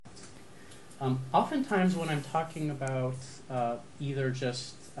Oftentimes when I'm talking about either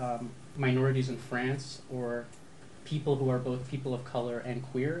just minorities in France or people who are both people of color and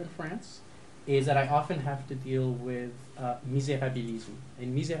queer in France, is that I often have to deal with misérabilisme.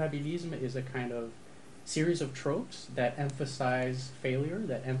 And misérabilisme is a kind of series of tropes that emphasize failure,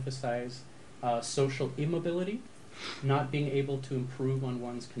 that emphasize social immobility, not being able to improve on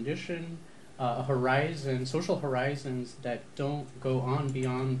one's condition, social horizons that don't go on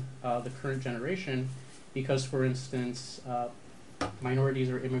beyond the current generation, because, for instance, minorities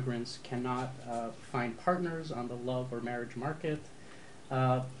or immigrants cannot find partners on the love or marriage market.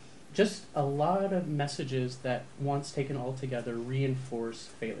 Just a lot of messages that, once taken all together, reinforce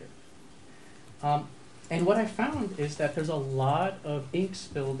failure. And what I found is that there's a lot of ink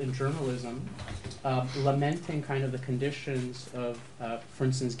spilled in journalism lamenting kind of the conditions of, for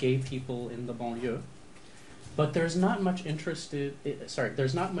instance, gay people in the banlieue. But there's not much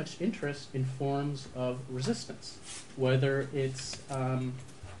there's not much interest in forms of resistance, whether it's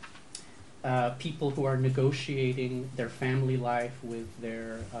people who are negotiating their family life with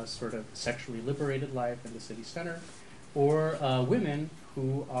their sort of sexually liberated life in the city center, or women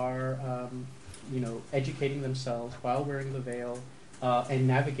who are educating themselves while wearing the veil and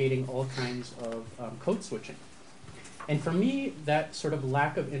navigating all kinds of code switching. And for me, that sort of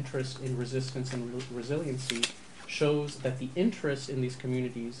lack of interest in resistance and resiliency shows that the interest in these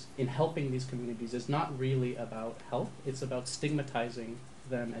communities, in helping these communities, is not really about help, it's about stigmatizing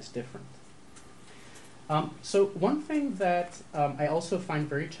them as different. So one thing that I also find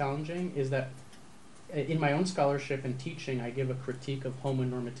very challenging is that in my own scholarship and teaching, I give a critique of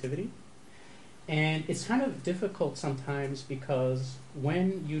homonormativity. And it's kind of difficult sometimes because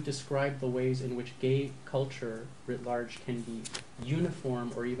when you describe the ways in which gay culture writ large can be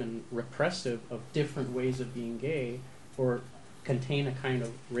uniform or even repressive of different ways of being gay, or contain a kind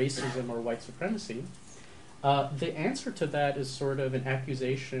of racism or white supremacy, the answer to that is sort of an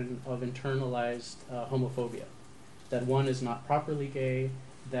accusation of internalized homophobia, that one is not properly gay,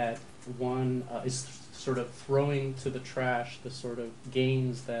 that one is sort of throwing to the trash the sort of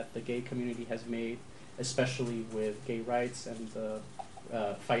gains that the gay community has made, especially with gay rights and the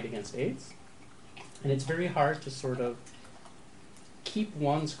fight against AIDS. And it's very hard to sort of keep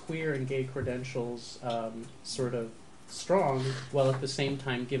one's queer and gay credentials sort of strong, while at the same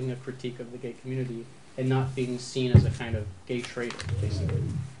time giving a critique of the gay community and not being seen as a kind of gay traitor, basically.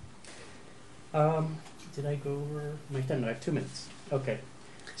 Did I go over my time? No, I have 2 minutes. Okay.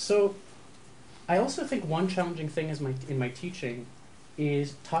 So I also think one challenging thing in my teaching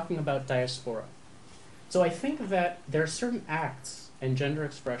is talking about diaspora. So I think that there are certain acts and gender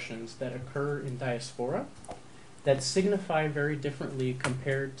expressions that occur in diaspora that signify very differently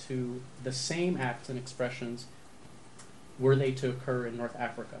compared to the same acts and expressions were they to occur in North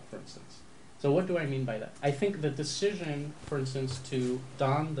Africa, for instance. So what do I mean by that? I think the decision, for instance, to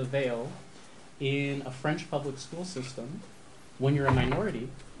don the veil in a French public school system when you're a minority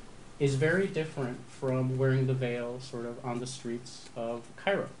is very different from wearing the veil sort of on the streets of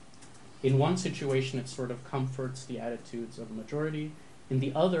Cairo. In one situation, it sort of comforts the attitudes of a majority. In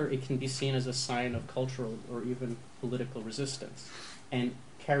the other, it can be seen as a sign of cultural or even political resistance, and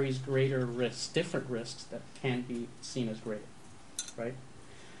carries greater risks, different risks that can be seen as greater, right?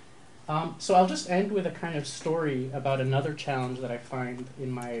 So I'll just end with a kind of story about another challenge that I find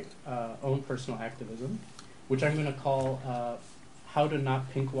in my own personal activism, which I'm going to call how to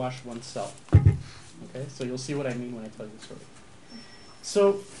not pinkwash oneself. Okay, so you'll see what I mean when I tell you the story.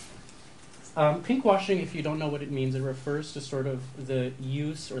 So pinkwashing, if you don't know what it means, it refers to sort of the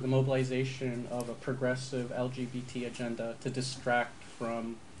use or the mobilization of a progressive LGBT agenda to distract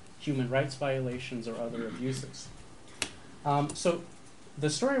from human rights violations or other abuses. So the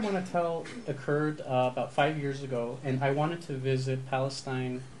story I want to tell occurred about 5 years ago, and I wanted to visit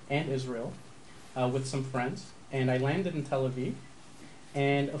Palestine and Israel with some friends, and I landed in Tel Aviv.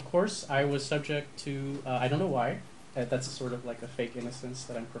 And of course, I was subject to, I don't know why, that's sort of like a fake innocence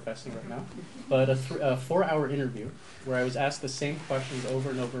that I'm professing right now, but a 4-hour interview where I was asked the same questions over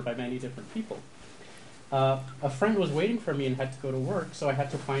and over by many different people. A friend was waiting for me and had to go to work, so I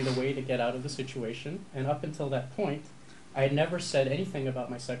had to find a way to get out of the situation. And up until that point, I had never said anything about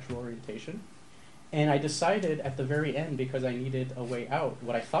my sexual orientation. And I decided at the very end, because I needed a way out,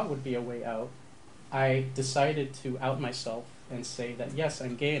 what I thought would be a way out, I decided to out myself and say that, yes,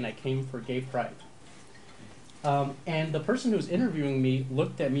 I'm gay and I came for gay pride. And the person who was interviewing me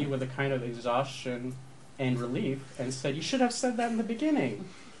looked at me with a kind of exhaustion and relief and said, "You should have said that in the beginning."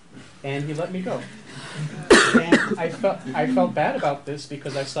 And he let me go. And I felt bad about this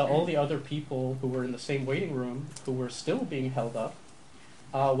because I saw all the other people who were in the same waiting room who were still being held up.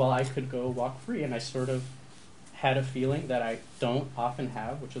 well, I could go walk free, and I sort of had a feeling that I don't often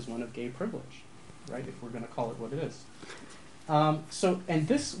have, which is one of gay privilege, right, if we're going to call it what it is. And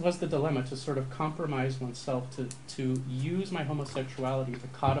this was the dilemma, to sort of compromise oneself, to use my homosexuality to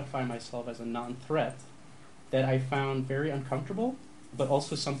codify myself as a non-threat, that I found very uncomfortable, but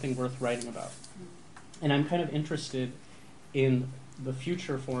also something worth writing about. And I'm kind of interested in the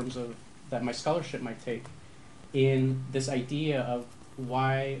future forms of that my scholarship might take, in this idea of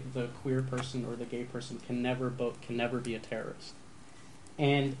why the queer person or the gay person can never be a terrorist.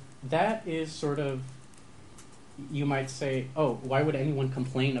 And that is sort of, you might say, oh, why would anyone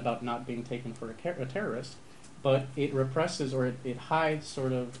complain about not being taken for a terrorist? But it represses, or it hides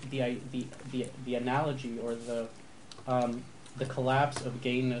sort of the analogy, or the collapse of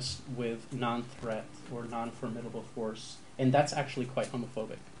gayness with non-threat or non-formidable force, and that's actually quite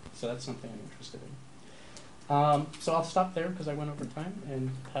homophobic. So that's something I'm interested in. So I'll stop there because I went over time, and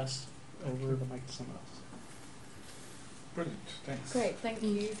pass over the mic to someone else. Brilliant, thanks. Great, thank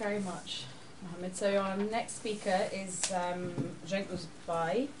you very much, Mohammed. So our next speaker is Cenk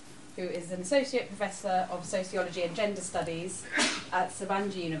Uzbay, who is an Associate Professor of Sociology and Gender Studies at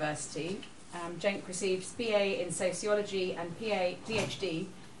Sabancı University. Cenk received BA in Sociology and PhD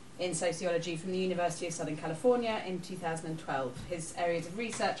in Sociology from the University of Southern California in 2012. His areas of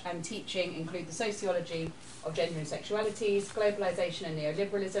research and teaching include the sociology of gender and sexualities, globalization and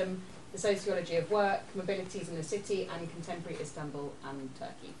neoliberalism, the sociology of work, mobilities in the city, and contemporary Istanbul and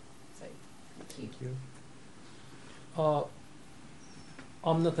Turkey. So, thank you.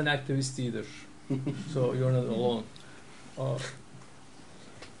 I'm not an activist either, so you're not alone.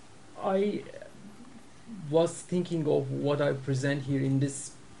 I was thinking of what I present here in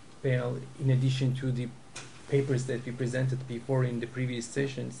this panel, in addition to the papers that we presented before in the previous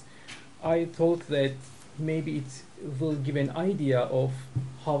sessions. I thought that maybe it will give an idea of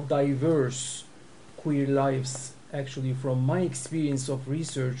how diverse queer lives, actually from my experience of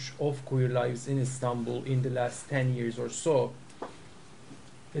research of queer lives in Istanbul in the last 10 years or so.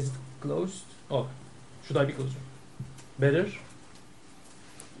 Is it closed? Oh, should I be closer? Better?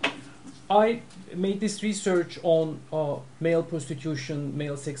 I made this research on male prostitution,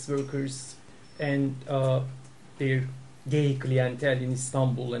 male sex workers, and their gay clientele in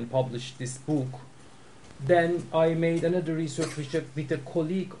Istanbul, and published this book. Then I made another research with a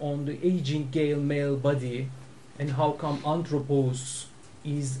colleague on the aging gay male body, and how come anthropos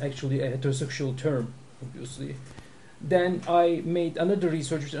is actually a heterosexual term, obviously. Then I made another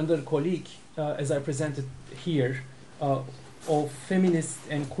research with another colleague, as I presented here, of feminist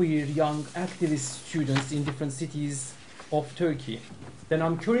and queer young activist students in different cities of Turkey. Then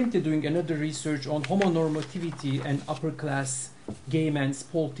I'm currently doing another research on homonormativity and upper class gay men's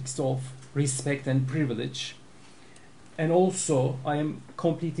politics of respect and privilege. And also I am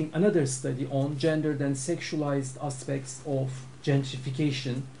completing another study on gendered and sexualized aspects of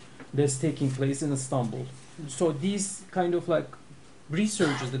gentrification that's taking place in Istanbul. So these kind of like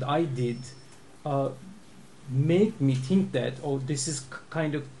researches that I did make me think that, oh, this is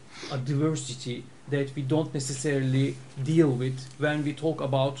kind of a diversity that we don't necessarily deal with when we talk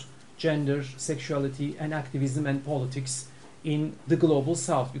about gender, sexuality, and activism and politics in the global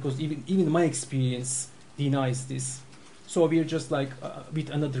south, because even my experience denies this. So we're just like, with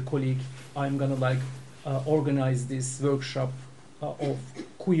another colleague, I'm gonna like organize this workshop of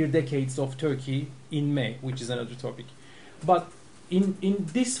queer decades of Turkey in May, which is another topic. But in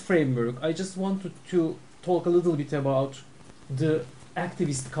this framework, I just wanted to talk a little bit about the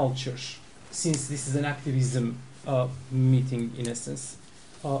activist culture, since this is an activism meeting in essence.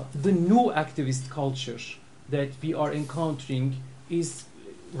 The new activist culture that we are encountering is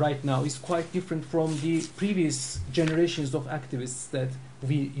right now is quite different from the previous generations of activists that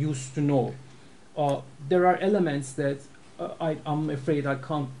we used to know. There are elements that I'm afraid I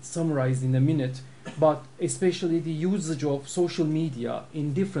can't summarize in a minute, but especially the usage of social media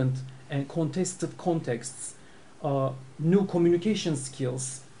in different and contested contexts, new communication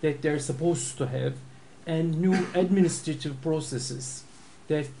skills that they're supposed to have, and new administrative processes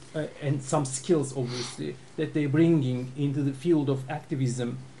that, and some skills obviously, that they're bringing into the field of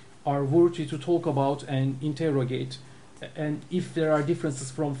activism are worthy to talk about and interrogate. And if there are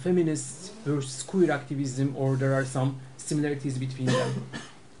differences from feminist versus queer activism, or there are some similarities between them.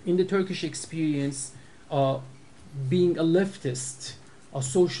 In the Turkish experience, being a leftist, a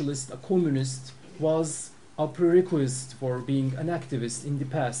socialist, a communist was a prerequisite for being an activist in the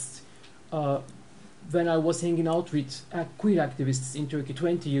past. When I was hanging out with queer activists in Turkey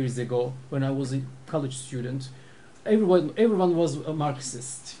 20 years ago, when I was a college student, everyone was a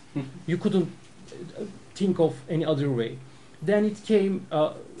Marxist. You couldn't think of any other way. Then it came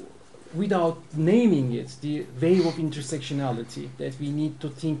without naming it, the wave of intersectionality, that we need to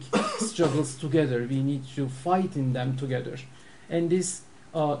think struggles together, we need to fight in them together. And this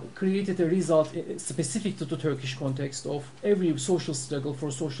created a result specific to the Turkish context of every social struggle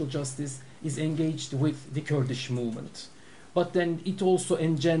for social justice is engaged with the Kurdish movement. But then it also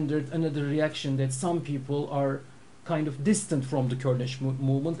engendered another reaction that some people are kind of distant from the Kurdish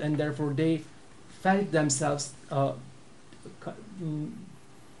movement, and therefore they felt themselves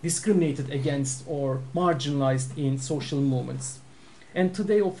discriminated against or marginalized in social movements. And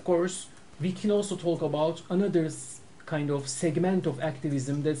today, of course, we can also talk about another kind of segment of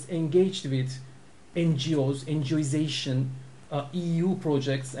activism that's engaged with NGOs, NGOization, EU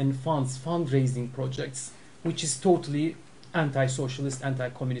projects and fundraising projects, which is totally anti-socialist,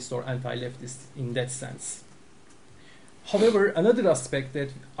 anti-communist or anti-leftist in that sense. However, another aspect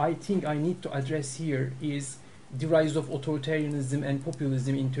that I think I need to address here is the rise of authoritarianism and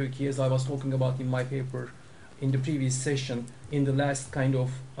populism in Turkey, as I was talking about in my paper in the previous session, in the last kind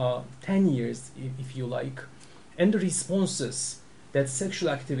of 10 years, if you like, and the responses that sexual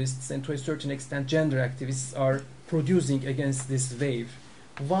activists and to a certain extent gender activists are producing against this wave.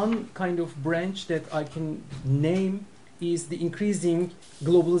 One kind of branch that I can name is the increasing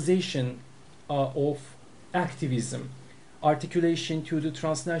globalization of activism, articulation to the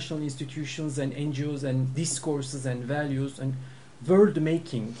transnational institutions and NGOs and discourses and values and world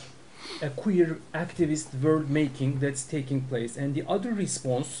making, a queer activist world making that's taking place. And the other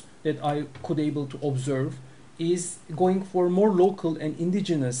response that I could able to observe is going for more local and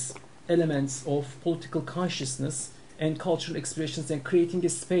indigenous elements of political consciousness and cultural expressions and creating a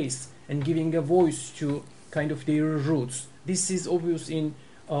space and giving a voice to kind of their roots. This is obvious in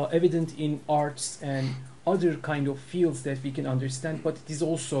evident in arts and other kind of fields that we can understand, but it is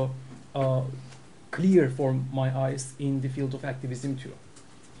also clear for my eyes in the field of activism too.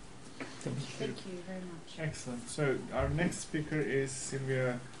 Thank you very much. Excellent. So our next speaker is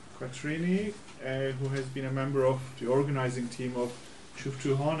Silvia Quattrini, who has been a member of the organizing team of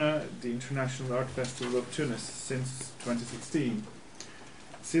Shuftuhana, the International Art Festival of Tunis, since 2016.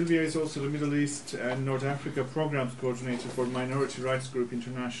 Sylvia is also the Middle East and North Africa Programs Coordinator for Minority Rights Group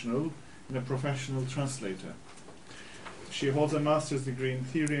International and a professional translator. She holds a master's degree in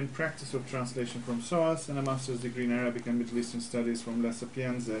Theory and Practice of Translation from SOAS and a master's degree in Arabic and Middle Eastern Studies from La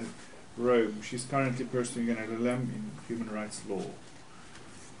Sapienza, Rome. She's currently pursuing an LLM in Human Rights Law.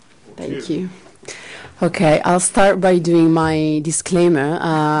 Thank you. Okay, I'll start by doing my disclaimer.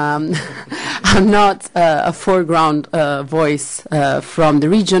 I'm not a foreground voice from the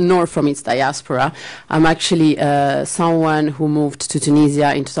region nor from its diaspora. I'm actually someone who moved to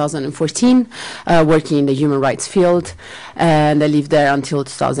Tunisia in 2014, working in the human rights field, and I lived there until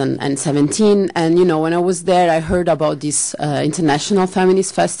 2017. And you know, when I was there, I heard about this international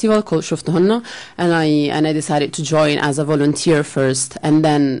feminist festival called Shuftuhana, and I decided to join as a volunteer first, and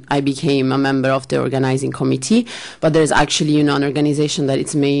then I became a member of the organizing committee. But there's actually, you know, an organization that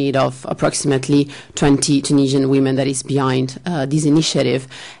it's made of approximately 20 Tunisian women that is behind this initiative.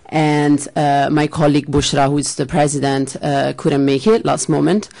 And my colleague Bushra, who is the president, couldn't make it last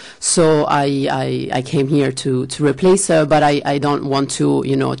moment, so I came here to replace her. But I don't want to,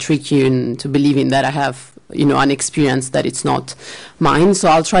 you know, trick you into believing that I have, you know, an experience that it's not mine. So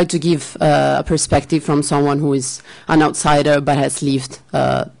I'll try to give a perspective from someone who is an outsider but has lived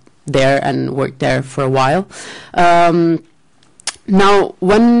there and worked there for a while. Now,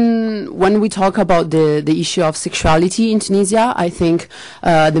 when we talk about the issue of sexuality in Tunisia, I think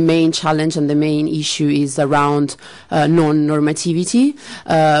the main challenge and the main issue is around non-normativity,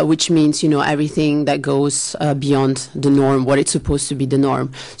 which means, you know, everything that goes beyond the norm, what it's supposed to be the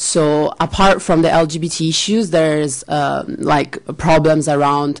norm. So apart from the LGBT issues, there's like problems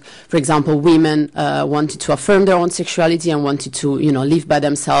around, for example, women wanted to affirm their own sexuality and wanted to, you know, live by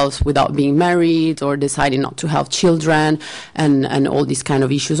themselves without being married or deciding not to have children, and all these kind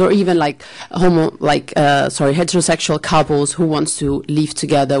of issues, or even like heterosexual couples who wants to live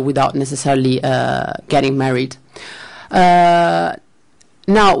together without necessarily getting married. Now,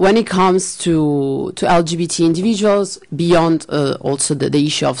 when it comes to LGBT individuals, beyond also the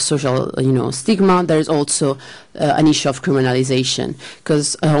issue of social, you know, stigma, there is also an issue of criminalization,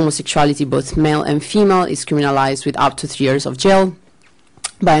 because homosexuality, both male and female, is criminalized with up to 3 years of jail.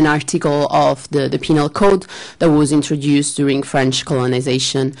 by an article of the Penal Code that was introduced during French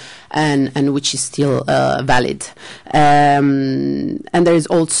colonization and which is still valid. And there is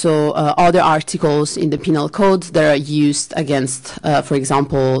also other articles in the Penal Code that are used against, for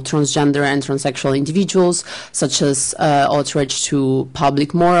example, transgender and transsexual individuals, such as outrage to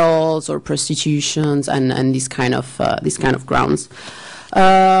public morals or prostitutions and these kind of grounds.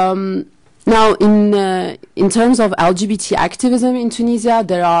 Now, in terms of LGBT activism in Tunisia,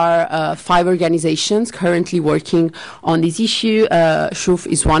 there are 5 organizations currently working on this issue. Chouf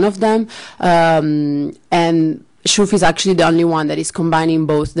is one of them, and Chouf is actually the only one that is combining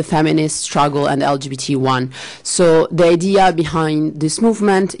both the feminist struggle and the LGBT one. So the idea behind this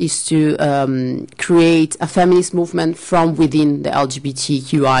movement is to create a feminist movement from within the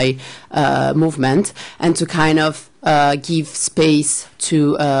LGBTQI movement, and to kind of give space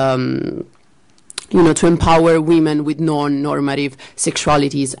to to empower women with non-normative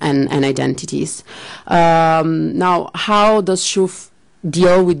sexualities and identities. Now, how does Chouf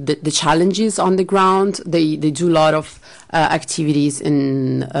deal with the challenges on the ground? They do a lot of activities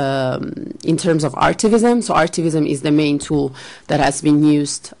in terms of artivism. So artivism is the main tool that has been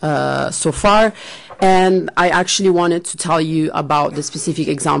used so far. And I actually wanted to tell you about the specific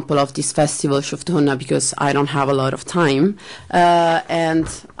example of this festival, Chouf Tuhuna, because I don't have a lot of time. And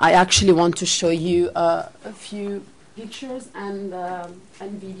I actually want to show you a few pictures and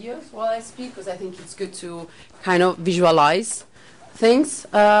videos while I speak, because I think it's good to kind of visualize things.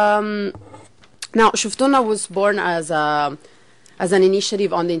 Now, Chouf Tuhuna was born as an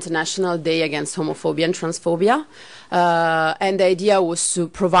initiative on the International Day Against Homophobia and Transphobia. And the idea was to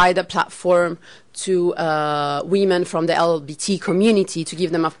provide a platform to women from the LGBT community, to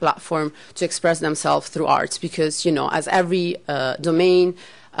give them a platform to express themselves through art, because, as every domain,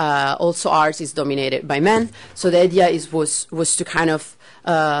 also art is dominated by men. So the idea was to kind of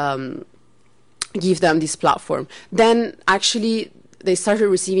give them this platform. Then actually they started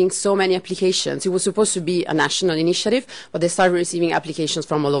receiving so many applications. It was supposed to be a national initiative, but they started receiving applications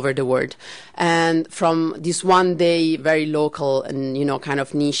from all over the world. And from this one day, very local and, kind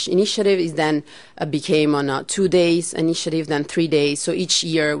of niche initiative, is then became on a 2 days initiative, then 3 days. So each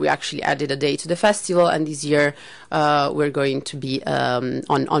year we actually added a day to the festival, and this year we're going to be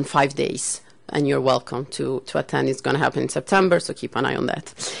on 5 days. And you're welcome to attend. It's going to happen in September, so keep an eye on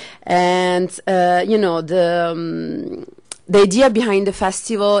that. And, the idea behind the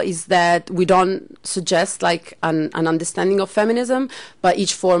festival is that we don't suggest like an understanding of feminism, but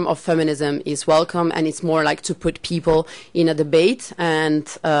each form of feminism is welcome, and it's more like to put people in a debate and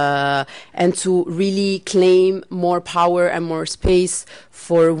to really claim more power and more space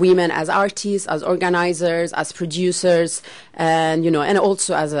for women as artists, as organizers, as producers, and and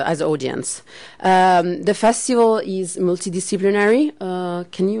also as an audience. The festival is multidisciplinary.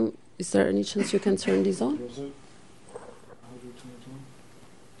 Is there any chance you can turn this on?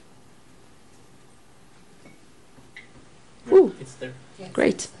 Ooh, It's there. Yes.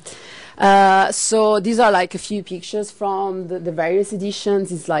 great. So these are like a few pictures from the various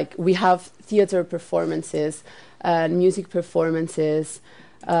editions. It's like we have theater performances, music performances.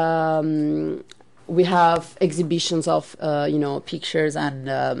 We have exhibitions of, pictures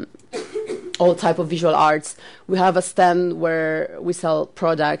and all type of visual arts. We have a stand where we sell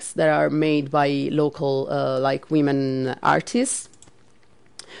products that are made by local, women artists.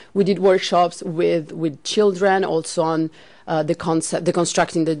 We did workshops with children also on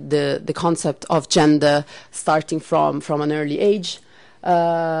constructing the concept of gender starting from an early age,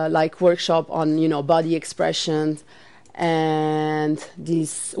 like workshop on body expression, and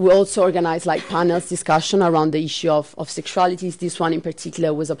we also organized like panels discussion around the issue of sexualities. This one in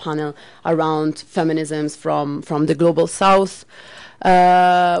particular was a panel around feminisms from the global south. We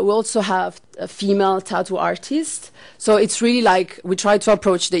also have a female tattoo artist. So it's really like we try to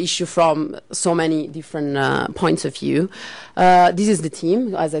approach the issue from so many different points of view. This is the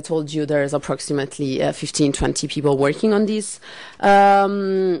team. As I told you, there's approximately 15, 20 people working on this.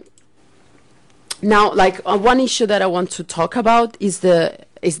 Now, one issue that I want to talk about is that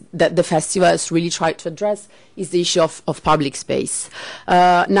the festival has really tried to address is the issue of public space.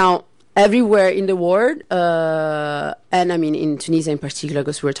 Now, everywhere in the world, and I mean in Tunisia in particular,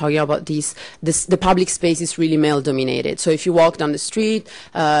 because we're talking about the public space is really male dominated. So if you walk down the street,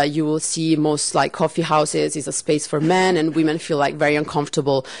 you will see most like coffee houses is a space for men, and women feel like very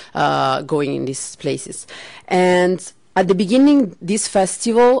uncomfortable going in these places. And at the beginning, this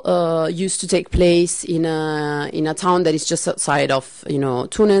festival used to take place in a town that is just outside of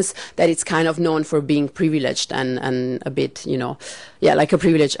Tunis, that it's kind of known for being privileged and a bit like a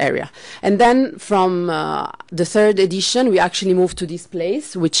privileged area. And then from the third edition, we actually moved to this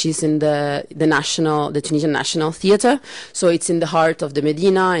place, which is in the Tunisian National Theatre. So it's in the heart of the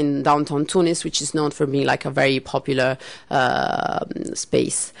Medina in downtown Tunis, which is known for being like a very popular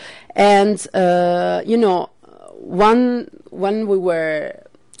space. And when we were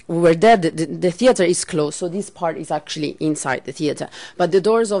there, the theater is closed, so this part is actually inside the theater. But the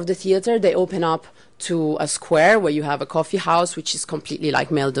doors of the theater, they open up to a square where you have a coffee house, which is completely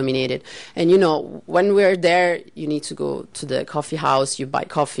like male dominated. And when we're there, you need to go to the coffee house, you buy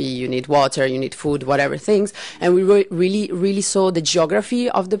coffee, you need water, you need food, whatever things. And we really saw the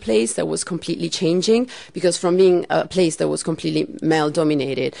geography of the place that was completely changing, because from being a place that was completely male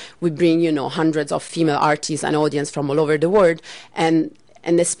dominated, we bring, hundreds of female artists and audience from all over the world, and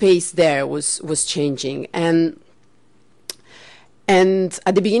the space there was changing. And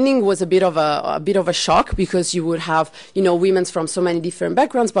at the beginning was a bit of a shock, because you would have women from so many different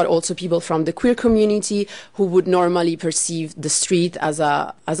backgrounds, but also people from the queer community who would normally perceive the street as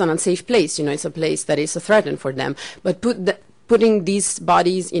an unsafe place. It's a place that is a threat for them. But putting these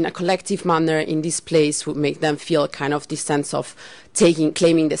bodies in a collective manner in this place would make them feel kind of this sense of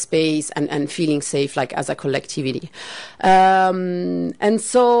claiming the space and feeling safe, like as a collectivity. And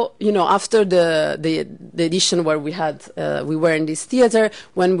so, after the edition where we were in this theater,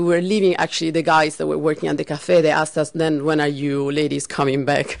 when we were leaving, actually the guys that were working at the cafe, they asked us, then when are you ladies coming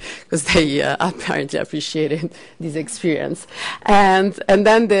back? Because they apparently appreciated this experience. And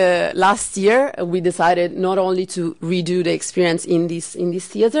then the last year, we decided not only to redo the experience in this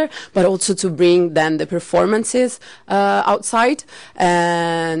theater, but also to bring then the performances outside.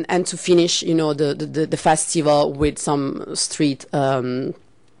 And to finish, the festival with some street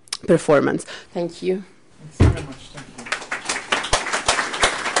performance. Thank you. Thanks very much. Thank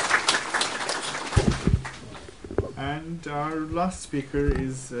you. And our last speaker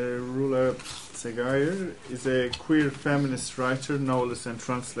is Rula Tsegayer, is a queer feminist writer, novelist, and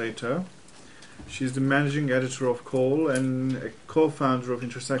translator. She's the managing editor of Call and a co-founder of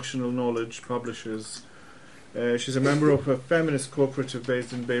Intersectional Knowledge Publishers. She's a member of a feminist cooperative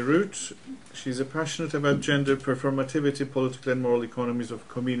based in Beirut. She's passionate about gender, performativity, political and moral economies of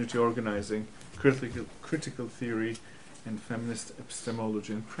community organizing, critical theory, and feminist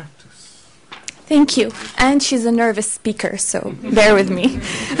epistemology and practice. Thank you. And she's a nervous speaker, so bear with me.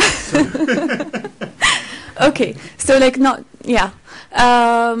 Okay, so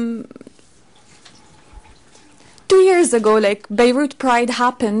 2 years ago, Beirut Pride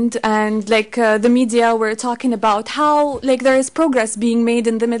happened, and the media were talking about how there is progress being made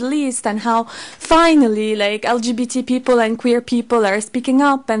in the Middle East, and how finally LGBT people and queer people are speaking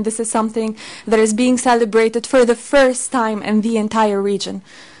up, and this is something that is being celebrated for the first time in the entire region.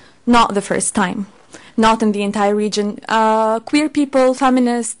 Not the first time. Not in the entire region. Queer people,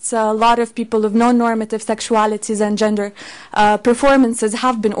 feminists, a lot of people of non-normative sexualities and gender performances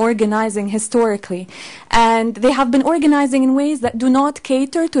have been organizing historically. And they have been organizing in ways that do not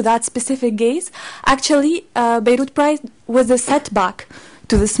cater to that specific gaze. Actually, Beirut Pride was a setback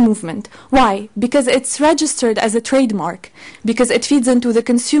to this movement. Why? Because it's registered as a trademark, because it feeds into the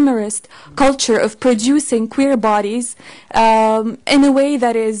consumerist culture of producing queer bodies in a way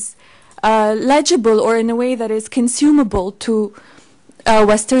that is legible, or in a way that is consumable to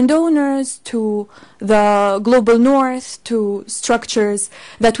Western donors, to the global north, to structures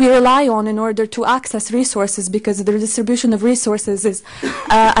that we rely on in order to access resources, because the distribution of resources is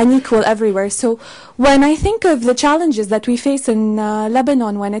unequal everywhere. So when I think of the challenges that we face in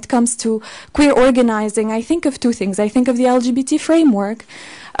Lebanon when it comes to queer organizing, I think of two things. I think of the LGBT framework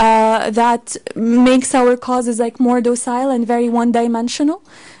that makes our causes more docile and very one-dimensional,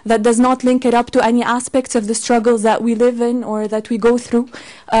 that does not link it up to any aspects of the struggles that we live in or that we go through,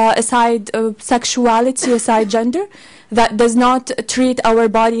 aside sexuality, aside gender, that does not treat our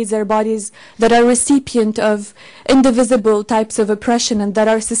bodies that are recipient of indivisible types of oppression and that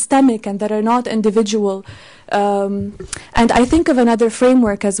are systemic and that are not individual. And I think of another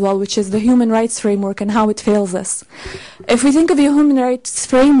framework as well, which is the human rights framework and how it fails us. If we think of the human rights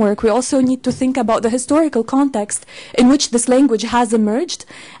framework, we also need to think about the historical context in which this language has emerged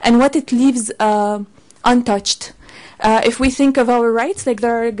and what it leaves untouched. If we think of our rights,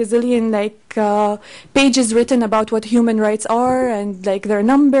 there are a gazillion pages written about what human rights are, and they're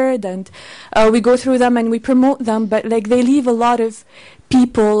numbered, and we go through them and we promote them, but they leave a lot of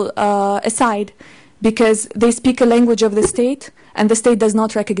people aside. because they speak a language of the state, and the state does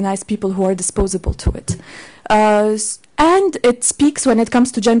not recognize people who are disposable to it. And it speaks, when it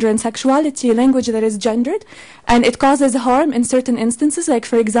comes to gender and sexuality, a language that is gendered, and it causes harm in certain instances. Like,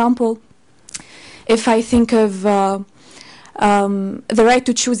 for example, if I think of the right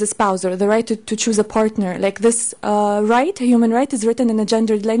to choose a spouse or the right to choose a partner, like this right, a human right, is written in a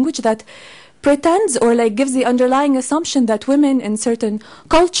gendered language that pretends or like gives the underlying assumption that women in certain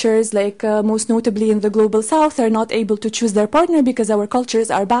cultures, like most notably in the global south, are not able to choose their partner because our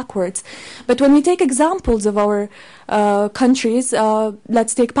cultures are backwards. But when we take examples of our countries,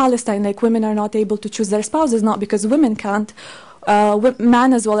 let's take Palestine, like women are not able to choose their spouses, not because women can't.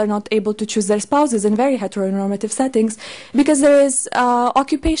 Men as well are not able to choose their spouses in very heteronormative settings because there is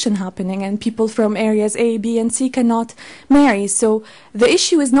occupation happening and people from areas A, B, and C cannot marry. So the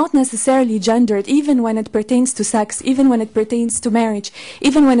issue is not necessarily gendered, even when it pertains to sex, even when it pertains to marriage,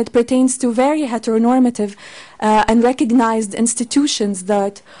 even when it pertains to very heteronormative and recognized institutions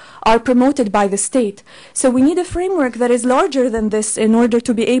that are promoted by the state. So we need a framework that is larger than this in order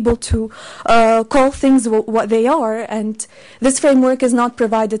to be able to call things what they are. And this framework is not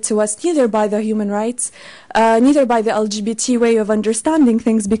provided to us neither by the human rights, neither by the LGBT way of understanding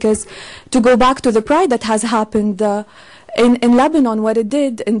things, because to go back to the pride that has happened in Lebanon, what it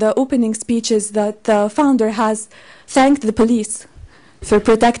did in the opening speeches, that the founder has thanked the police for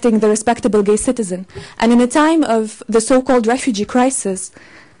protecting the respectable gay citizen. And in a time of the so-called refugee crisis,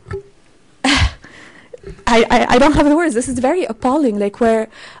 I don't have the words. This is very appalling, like where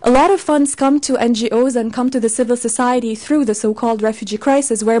a lot of funds come to NGOs and come to the civil society through the so-called refugee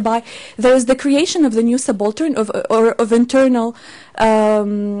crisis, whereby there is the creation of the new subaltern of internal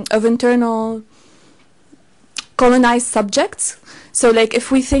colonized subjects. So like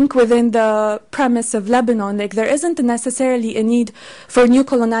if we think within the premise of Lebanon, like there isn't necessarily a need for new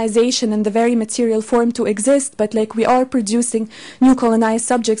colonization in the very material form to exist, but like we are producing new colonized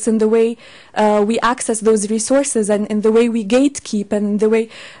subjects in the way we access those resources and in the way we gatekeep and in the way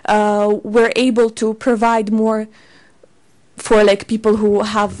we're able to provide more for like people who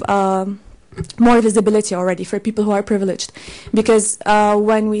have more visibility already, for people who are privileged. Because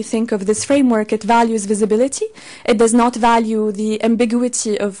when we think of this framework, it values visibility. It does not value the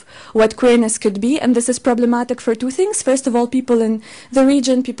ambiguity of what queerness could be. And this is problematic for two things. First of all, people in the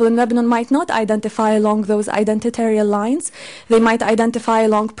region, people in Lebanon might not identify along those identitarian lines. They might identify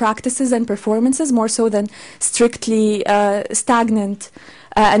along practices and performances more so than strictly stagnant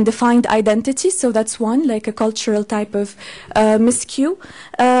and defined identity. So that's one, like a cultural type of miscue.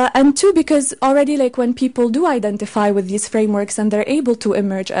 And two, because already like when people do identify with these frameworks and they're able to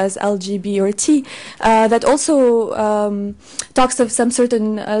emerge as LGB or T, that also talks of some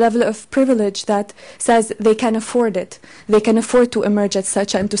certain level of privilege that says they can afford it. They can afford to emerge as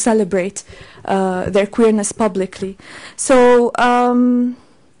such and to celebrate their queerness publicly. So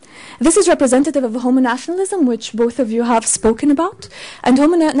this is representative of homonationalism, which both of you have spoken about. And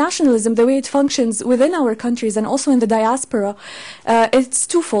homonationalism, the way it functions within our countries and also in the diaspora, it's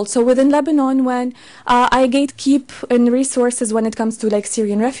twofold. So within Lebanon, when I gatekeep in resources when it comes to like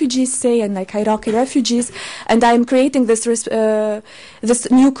Syrian refugees, say, and like Iraqi refugees, and I'm creating this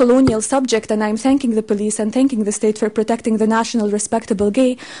new colonial subject, and I'm thanking the police and thanking the state for protecting the national respectable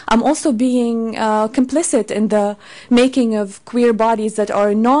gay, I'm also being complicit in the making of queer bodies that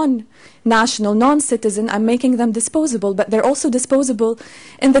are non-national, non-citizen. I'm making them disposable, but they're also disposable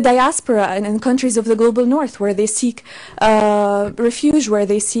in the diaspora and in countries of the global north where they seek refuge, where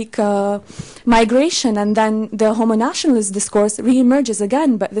they seek migration, and then the homonationalist discourse re-emerges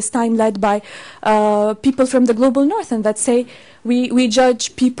again, but this time led by people from the global north, and that say we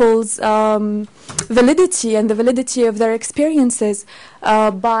judge people's validity and the validity of their experiences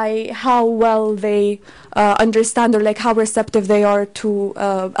by how well they understand or like how receptive they are to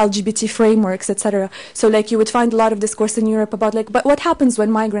LGBT frameworks, etc. So like you would find a lot of discourse in Europe about like, but what happens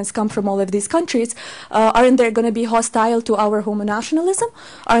when migrants come from all of these countries? Aren't they going to be hostile to our homonationalism?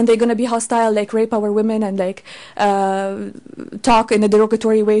 Aren't they going to be hostile, like rape our women and like talk in a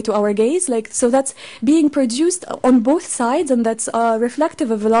derogatory way to our gays? Like, so that's being produced on both sides, and that's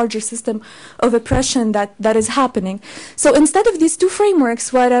reflective of a larger system of oppression that is happening. So instead of these two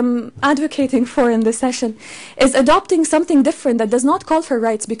frameworks, what I'm advocating for in this session is adopting something different that does not call for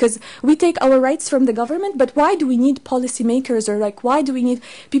rights, because we take our rights from the government, but why do we need policymakers, or like why do we need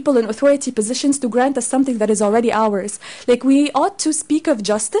people in authority positions to grant us something that is already ours? Like we ought to speak of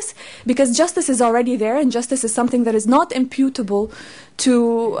justice, because justice is already there, and justice is something that is not imputable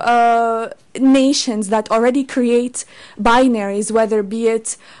to nations that already create binaries, whether be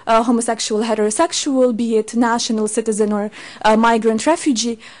it homosexual, heterosexual, be it national citizen or migrant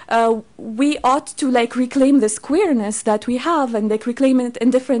refugee, we ought to like reclaim this queerness that we have and like reclaim it in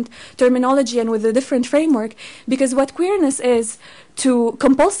different terminology and with a different framework, because what queerness is to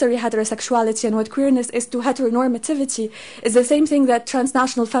compulsory heterosexuality and what queerness is to heteronormativity is the same thing that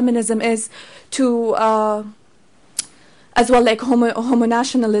transnational feminism is to as well, like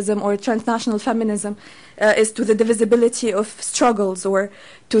homonationalism or transnational feminism is to the divisibility of struggles or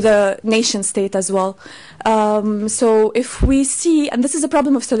to the nation state as well. So if we see, and this is a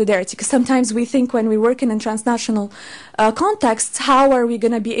problem of solidarity, because sometimes we think when we work in transnational contexts, how are we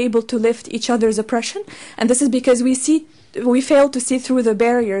going to be able to lift each other's oppression? And this is because we fail to see through the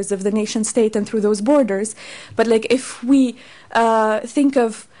barriers of the nation state and through those borders. But like if we think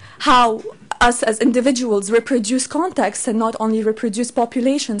of how us as individuals reproduce context and not only reproduce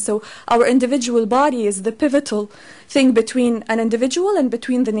population. So our individual body is the pivotal thing between an individual and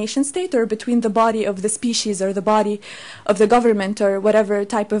between the nation state, or between the body of the species or the body of the government or whatever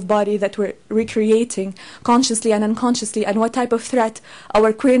type of body that we're recreating consciously and unconsciously, and what type of threat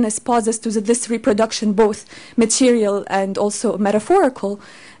our queerness poses to this reproduction, both material and also metaphorical.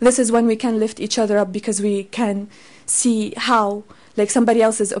 This is when we can lift each other up, because we can see how like somebody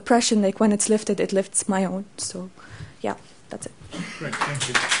else's oppression, like when it's lifted, it lifts my own. So, yeah, that's it. Great, thank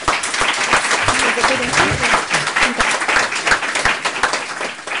you.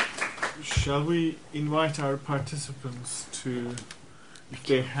 Shall we invite our participants to, if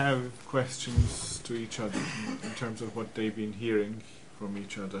they have questions to each other in terms of what they've been hearing from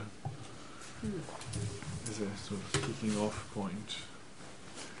each other, as a sort of kicking off point?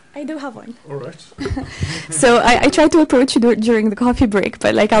 I do have one. All right. So I tried to approach you during the coffee break,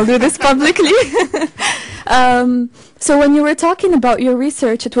 but like I'll do this publicly. So when you were talking about your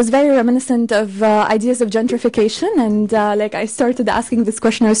research, it was very reminiscent of ideas of gentrification, and like I started asking this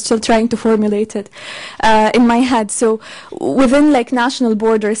question, I was still trying to formulate it in my head. So within like national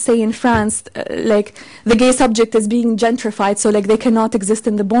borders, say in France, like the gay subject is being gentrified, so like they cannot exist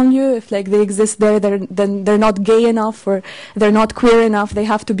in the banlieue. If like they exist there, then they're not gay enough or they're not queer enough. They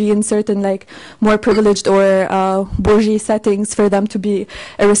have to be in certain like more privileged or bourgeois settings for them to be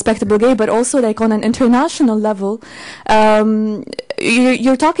a respectable gay. But also like on an international level,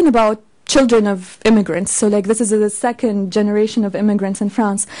 you're talking about children of immigrants. So like this is the second generation of immigrants in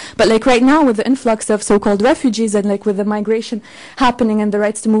France. But like right now with the influx of so-called refugees and like with the migration happening and the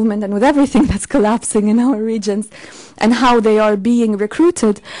rights to movement and with everything that's collapsing in our regions and how they are being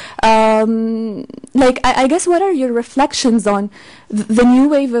recruited, like I guess what are your reflections on the new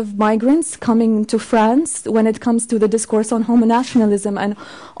wave of migrants coming to France when it comes to the discourse on homonationalism and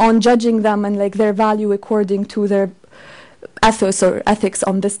on judging them and like their value according to their ethos or ethics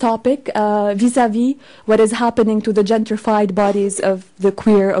on this topic, vis-a-vis what is happening to the gentrified bodies of the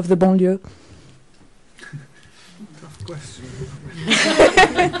queer of the banlieue? Tough question.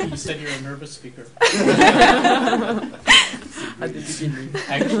 You said you're a nervous speaker. At the beginning.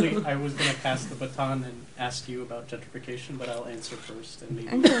 Actually, I was going to pass the baton and ask you about gentrification, but I'll answer first, and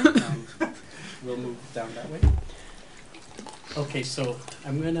maybe we'll move down that way. Okay, so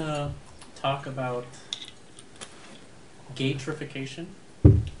I'm going to talk about gaytrification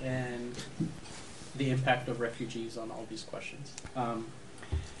and the impact of refugees on all these questions.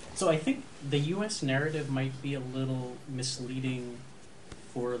 So I think the U.S. narrative might be a little misleading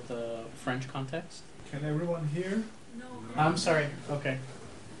for the French context. Can everyone hear? No. I'm sorry. Okay.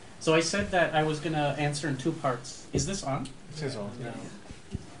 So I said that I was going to answer in two parts. Is this on? It is on. No.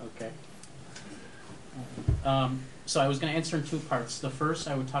 Okay. So I was going to answer in two parts. The first,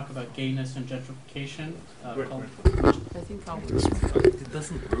 I would talk about gayness and gentrification. I think It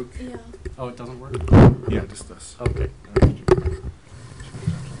doesn't work. Yeah. Oh, it doesn't work? Yeah, this does. Okay.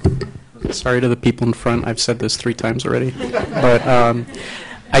 Sorry to the people in front. I've said this 3 times already. But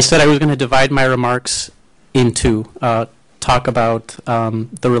I said I was going to divide my remarks into talk about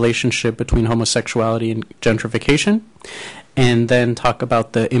the relationship between homosexuality and gentrification, and then talk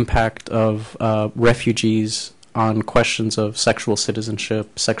about the impact of refugees on questions of sexual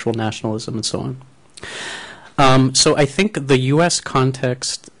citizenship, sexual nationalism, and so on. So I think the U.S.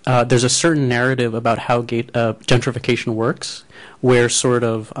 context, there's a certain narrative about how gentrification works, where sort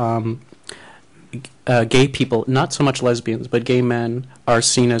of gay people, not so much lesbians, but gay men are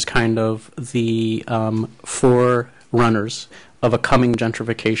seen as kind of the forerunners of a coming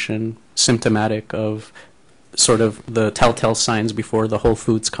gentrification, symptomatic of sort of the telltale signs before the Whole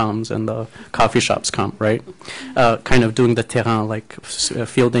Foods comes and the coffee shops come, right? Kind of doing the terrain, like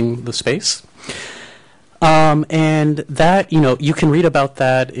fielding the space. And that, you can read about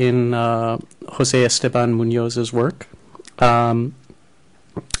that in Jose Esteban Munoz's work.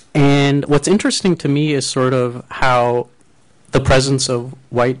 And what's interesting to me is sort of how the presence of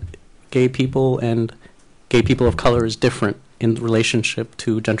white gay people and gay people of color is different in relationship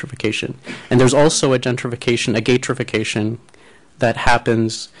to gentrification. And there's also a gaytrification that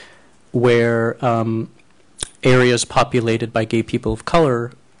happens where areas populated by gay people of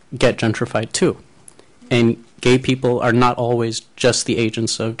color get gentrified too. And gay people are not always just the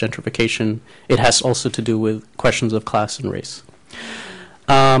agents of gentrification. It has also to do with questions of class and race.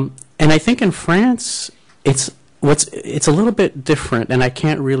 And I think in France, it's a little bit different, and I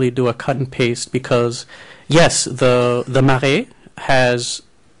can't really do a cut and paste because, yes, the Marais has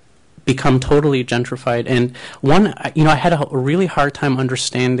become totally gentrified. And I had a really hard time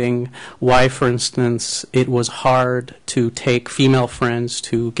understanding why, for instance, it was hard to take female friends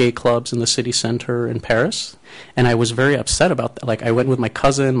to gay clubs in the city center in Paris. And I was very upset about that. Like, I went with my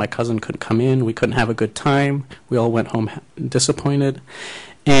cousin couldn't come in, we couldn't have a good time, we all went home disappointed.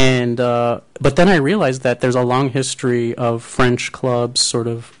 And but then I realized that there's a long history of French clubs sort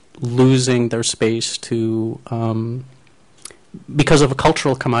of losing their space to because of a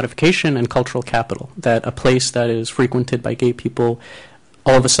cultural commodification and cultural capital, that a place that is frequented by gay people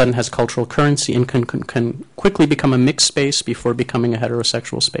all of a sudden has cultural currency and can quickly become a mixed space before becoming a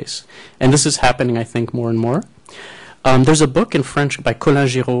heterosexual space. And this is happening, I think, more and more. There's a book in French by Colin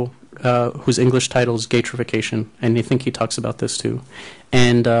Giraud, whose English title is Gaytrification, and I think he talks about this too.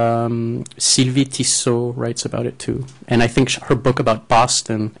 And Sylvie Tissot writes about it too. And I think her book about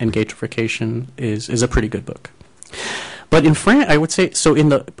Boston and gaytrification is a pretty good book. But in France, I would say, so in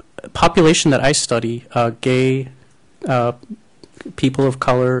the population that I study, gay people of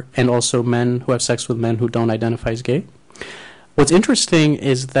color and also men who have sex with men who don't identify as gay, what's interesting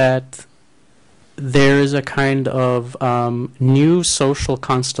is that there is a kind of new social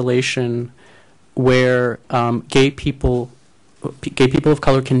constellation where gay people of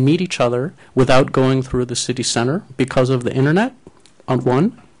color can meet each other without going through the city center because of the internet, on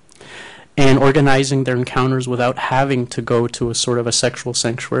one, and organizing their encounters without having to go to a sort of a sexual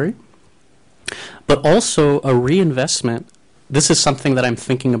sanctuary, but also a reinvestment. This is something that I'm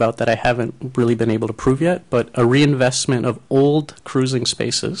thinking about that I haven't really been able to prove yet, but a reinvestment of old cruising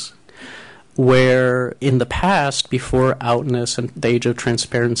spaces where in the past, before outness and the age of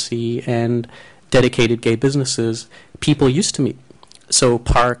transparency and dedicated gay businesses, people used to meet. So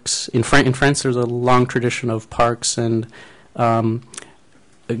parks, in France there's a long tradition of parks and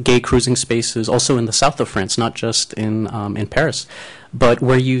gay cruising spaces, also in the south of France, not just in Paris, but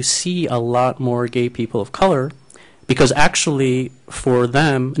where you see a lot more gay people of color, because actually for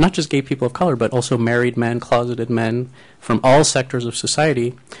them, not just gay people of color, but also married men, closeted men from all sectors of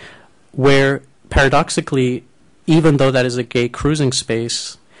society, where paradoxically, even though that is a gay cruising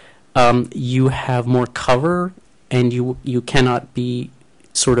space, you have more cover and you cannot be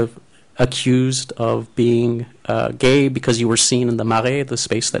sort of accused of being gay because you were seen in the Marais, the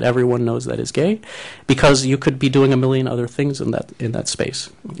space that everyone knows that is gay, because you could be doing a million other things in that space.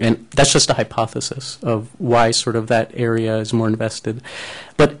 And that's just a hypothesis of why sort of that area is more invested.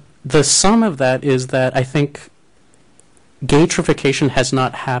 But the sum of that is that I think gaytrification has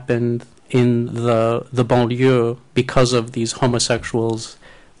not happened in the banlieue because of these homosexuals.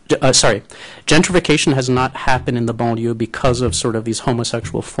 Gentrification has not happened in the banlieue because of sort of these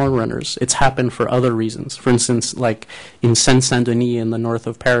homosexual forerunners. It's happened for other reasons. For instance, like in Seine-Saint-Denis in the north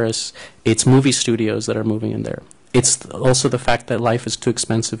of Paris, it's movie studios that are moving in there. It's also the fact that life is too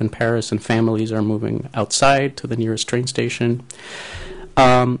expensive in Paris and families are moving outside to the nearest train station.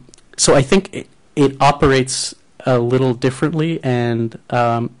 So I think it operates a little differently, and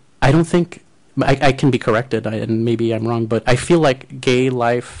I don't think, I can be corrected, and maybe I'm wrong, but I feel like gay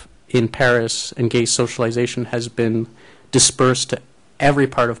life in Paris and gay socialization has been dispersed to every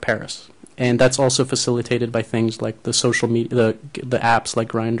part of Paris. And that's also facilitated by things like the social media, the apps like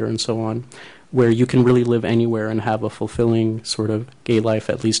Grindr and so on, where you can really live anywhere and have a fulfilling sort of gay life,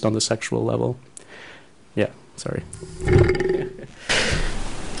 at least on the sexual level. Yeah, sorry.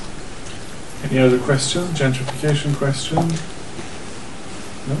 Any other questions? Gentrification question?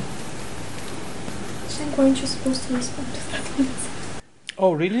 No? Weren't you supposed to respond to that?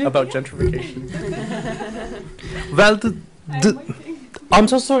 Oh, really? About gentrification. Well, I'm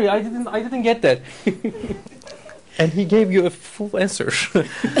so sorry. I didn't get that. And he gave you a full answer.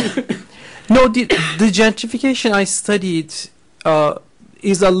 No, the gentrification I studied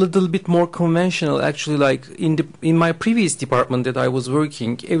is a little bit more conventional. Actually, like in my previous department that I was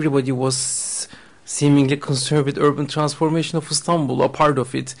working, everybody was seemingly concerned with urban transformation of Istanbul, a part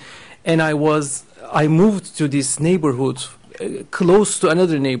of it, and I was I moved to this neighborhood close to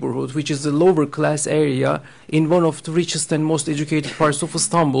another neighborhood, which is a lower class area in one of the richest and most educated parts of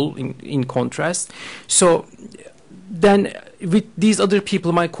Istanbul, in contrast. So then with these other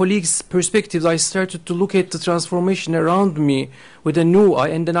people, my colleagues' perspectives, I started to look at the transformation around me with a new eye,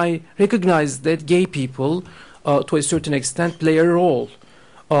 and then I recognized that gay people, to a certain extent, play a role.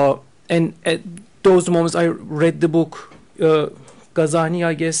 And at those moments, I read the book Ghazani,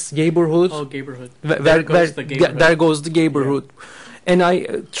 I guess, Gayborhood. Oh, Gayborhood. There goes the Gayborhood. Yeah. And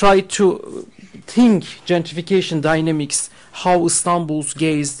I try to think gentrification dynamics, how Istanbul's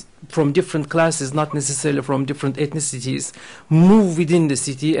gays from different classes, not necessarily from different ethnicities, move within the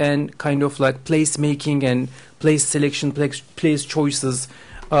city, and kind of like place making and place selection, place choices.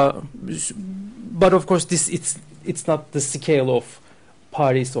 But of course, it's not the scale of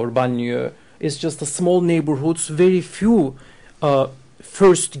Paris or banlieue. It's just a small neighborhoods, very few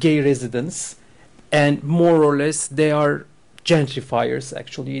first gay residents, and more or less they are gentrifiers,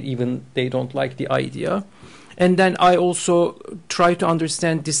 actually, even they don't like the idea. And then I also try to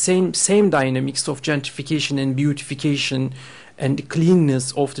understand the same dynamics of gentrification and beautification and the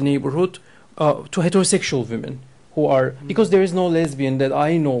cleanness of the neighborhood to heterosexual women who are, because there is no lesbian that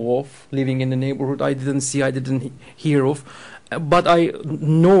I know of living in the neighborhood. I didn't hear of, but I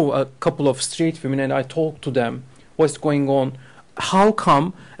know a couple of straight women, and I talk to them. What's going on? How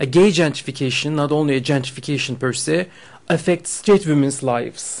come a gay gentrification, not only a gentrification per se, affects straight women's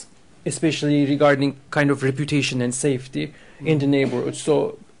lives, especially regarding kind of reputation and safety in the neighborhood?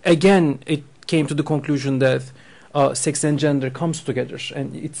 So again, it came to the conclusion that sex and gender comes together,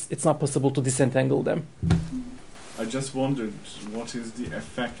 and it's not possible to disentangle them. I just wondered, what is the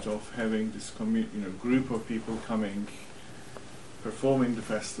effect of having this group of people coming, performing the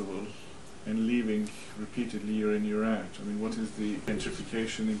festival, and leaving repeatedly year in, year out? I mean, what is the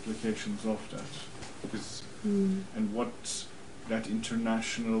gentrification implications of that? Because, and what that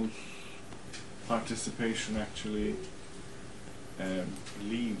international participation actually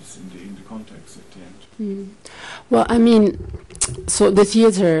leaves in the context at the end. Well, I mean, so the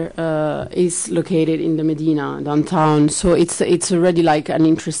theater is located in the Medina downtown, so it's already like an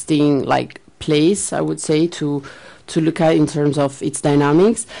interesting place, I would say, to look at in terms of its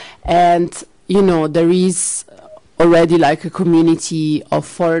dynamics. And there is already like a community of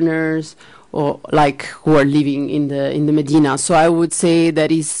foreigners or who are living in the Medina. So I would say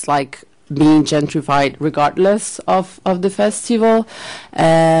that is being gentrified regardless of the festival.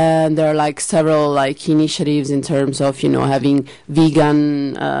 And there are several initiatives in terms of having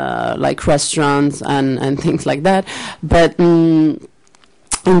vegan restaurants and things like that. But in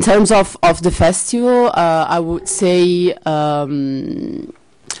terms of the festival, I would say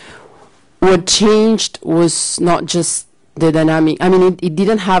what changed was not just the dynamic. I mean, it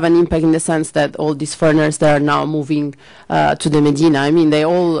didn't have an impact in the sense that all these foreigners that are now moving to the Medina, I mean, they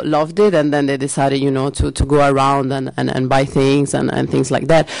all loved it, and then they decided, to go around and buy things and things like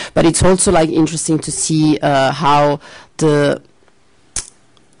that. But it's also interesting to see how the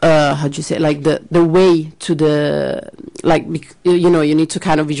how do you say, the way to the, you need to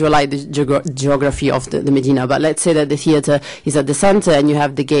kind of visualize the geography of the Medina. But let's say that the theater is at the center and you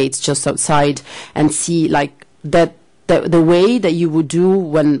have the gates just outside, and see that the way that you would do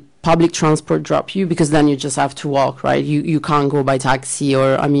when public transport drop you, because then you just have to walk, right? You can't go by taxi,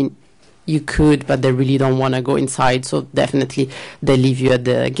 or, I mean, you could, but they really don't want to go inside, so definitely they leave you at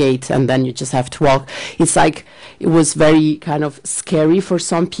the gate and then you just have to walk. It's it was very kind of scary for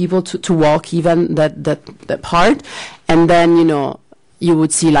some people to walk even that part. And then, you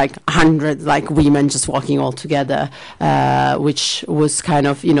would see hundreds women just walking all together, which was kind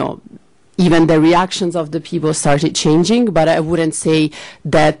of, even the reactions of the people started changing. But I wouldn't say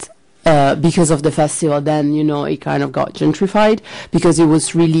that because of the festival, then, it kind of got gentrified, because it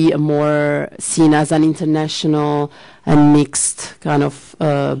was really more seen as an international and mixed kind of,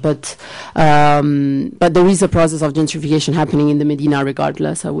 but there is a process of gentrification happening in the Medina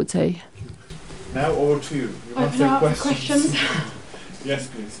regardless, I would say. Now over to you. You want to take questions? Yes,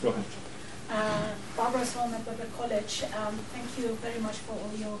 please, go ahead. Barbara Swan at Weber College. Thank you very much for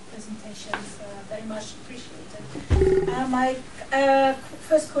all your presentations. Very much appreciated. My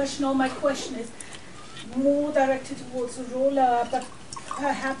first question, or my question, is more directed towards Rola, but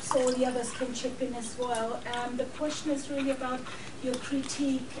perhaps all the others can chip in as well. The question is really about your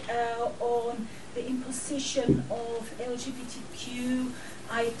critique on the imposition of LGBTQ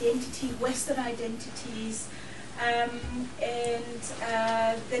identity, Western identities, and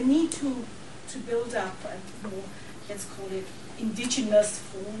the need to build up more, let's call it, indigenous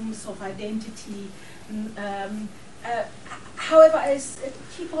forms of identity, however, I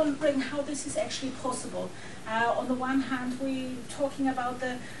keep on wondering how this is actually possible. On the one hand, we're talking about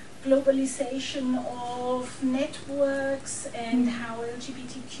the globalization of networks and how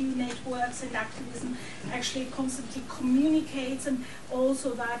LGBTQ networks and activism actually constantly communicates, and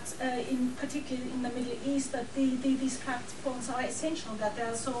also that in particular in the Middle East that these platforms are essential, that they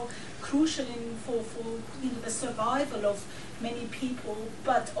are so crucial for the survival of many people,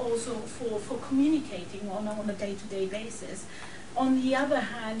 but also for communicating on a day-to-day basis. On the other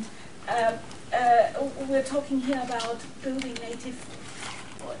hand, we're talking here about building native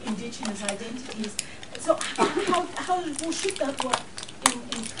or indigenous identities. So how should that work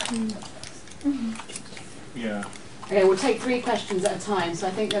in practice? Yeah. Okay, we'll take 3 questions at a time. So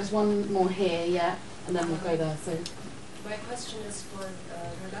I think there's one more here, yeah, and then we'll go there. So my question is for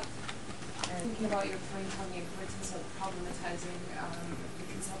Rula. Thinking about your point on the importance of problematizing the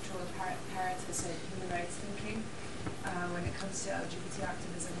conceptual apparatus of human rights thinking when it comes to LGBT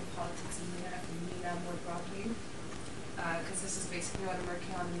activism and politics in MENA more broadly, because this is basically what I'm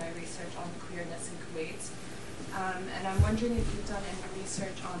working on in my research on queerness in Kuwait. And I'm wondering if you've done any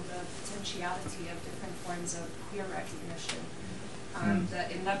research on the potentiality of different forms of queer recognition that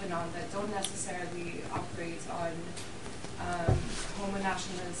in Lebanon that don't necessarily operate on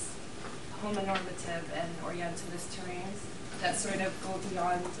homonormative and orientalist terrains that sort of go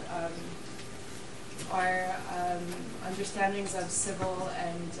beyond our understandings of civil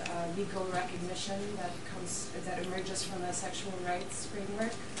and legal recognition that emerges from a sexual rights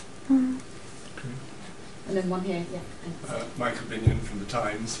framework. and then one here, yeah. Michael Binion from The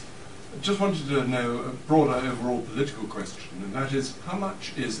Times. Just wanted to know a broader overall political question, and that is, how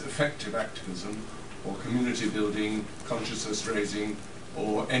much is effective activism or community building, consciousness raising,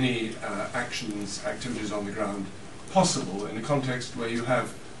 or any activities on the ground possible in a context where you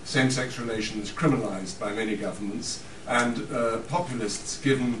have same-sex relations criminalized by many governments and populists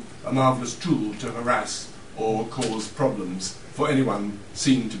given a marvelous tool to harass or cause problems for anyone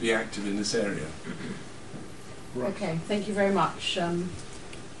seen to be active in this area? Okay, thank you very much.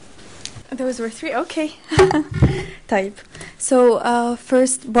 Those were 3. Okay. Type. So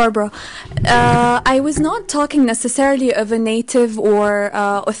first, Barbara. I was not talking necessarily of a native or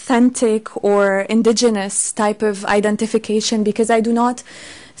authentic or indigenous type of identification, because I do not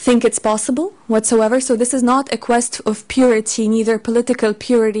think it's possible whatsoever. So this is not a quest of purity, neither political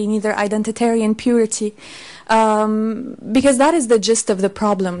purity, neither identitarian purity. Because that is the gist of the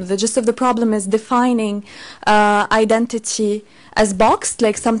problem. The gist of the problem is defining identity as boxed,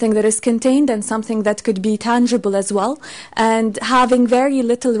 like something that is contained and something that could be tangible as well, and having very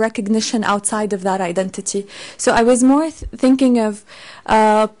little recognition outside of that identity. So I was more thinking of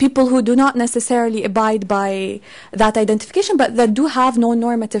people who do not necessarily abide by that identification, but that do have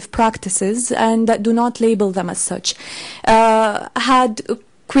non-normative practices and that do not label them as such. Had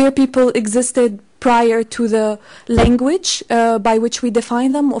queer people existed prior to the language by which we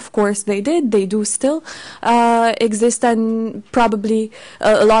define them? Of course they did, they do still exist, and probably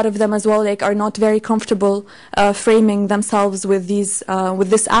a lot of them as well are not very comfortable framing themselves with these with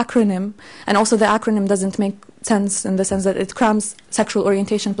this acronym. And also the acronym doesn't make sense in the sense that it crams sexual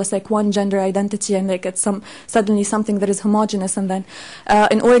orientation plus one gender identity, and it's suddenly something that is homogenous. And then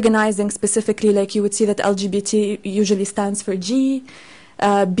in organizing specifically, you would see that LGBT usually stands for G,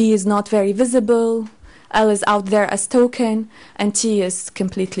 B is not very visible, L is out there as token, and T is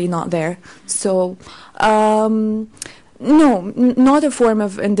completely not there. So no, not a form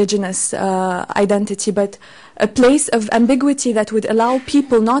of indigenous identity, but a place of ambiguity that would allow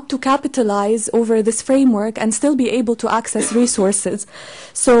people not to capitalize over this framework and still be able to access resources.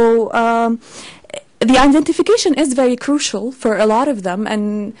 So the identification is very crucial for a lot of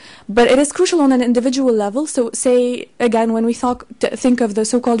them, but it is crucial on an individual level. So say, again, when we think of the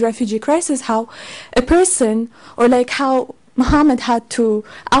so-called refugee crisis, how a person, or how Muhammad had to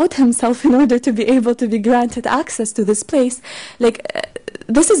out himself in order to be able to be granted access to this place,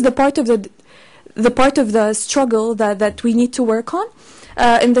 this is the part of the struggle that we need to work on,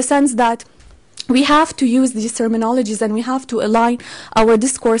 in the sense that we have to use these terminologies and we have to align our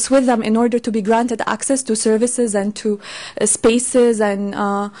discourse with them in order to be granted access to services and to spaces and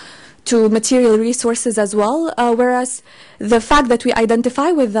to material resources as well, whereas the fact that we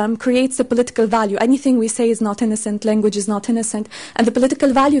identify with them creates a political value. Anything we say is not innocent, language is not innocent, and the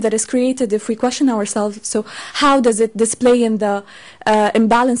political value that is created if we question ourselves, so how does it display in the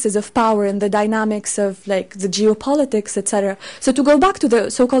imbalances of power and the dynamics of the geopolitics, etc. So to go back to the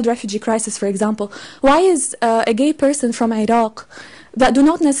so-called refugee crisis, for example, why is a gay person from Iraq that do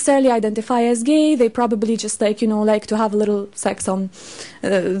not necessarily identify as gay. They probably just like, you know, like to have a little sex on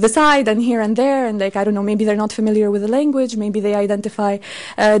the side and here and there, and like, I don't know, maybe they're not familiar with the language, maybe they identify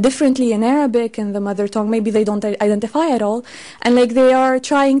differently in Arabic and the mother tongue, maybe they don't identify at all, and like they are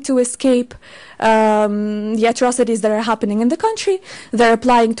trying to escape the atrocities that are happening in the country. They're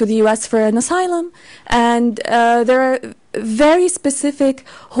applying to the US for an asylum, and there are very specific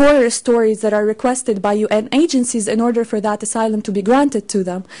horror stories that are requested by UN agencies in order for that asylum to be granted to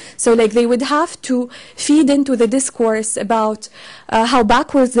them. So like they would have to feed into the discourse about how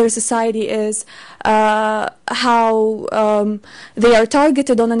backwards their society is, how they are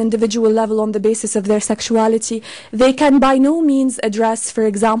targeted on an individual level on the basis of their sexuality. They can by no means address, for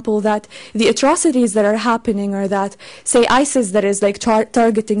example, that the atrocities that are happening, or that, say, ISIS that is like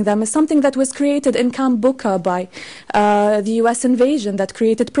targeting them, is something that was created in Camp Bucca by the US invasion, that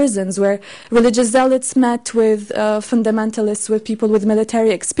created prisons where religious zealots met with fundamentalists, with people with military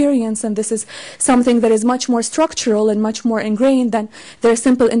experience, and this is something that is much more structural and much more ingrained than their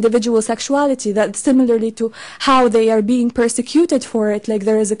simple individual sexuality. That similarly to how they are being persecuted for it, like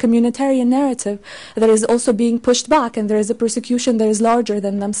there is a communitarian narrative that is also being pushed back, and there is a persecution that is larger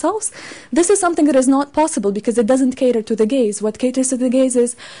than themselves. This is something that is not possible because it doesn't cater to the gays. What caters to the gays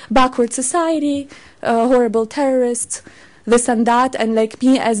is backward society, horrible terrorists, this and that, and like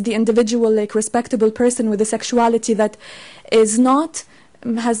me as the individual, like respectable person with a sexuality that is not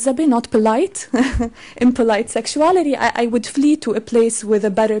not polite, impolite sexuality, I would flee to a place with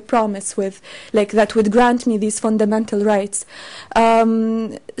a better promise, with like that would grant me these fundamental rights.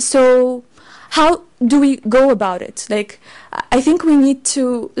 So how do we go about it? Like, I think we need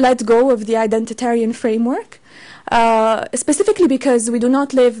to let go of the identitarian framework, specifically because we do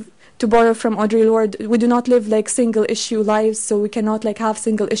not live, to borrow from Audre Lorde, we do not live like single issue lives, so we cannot like have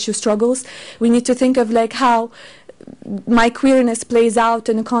single issue struggles. We need to think of like how my queerness plays out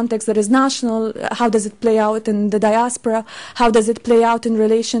in a context that is national. How does it play out in the diaspora? How does it play out in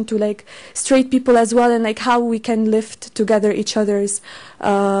relation to like straight people as well, and like how we can lift together each other's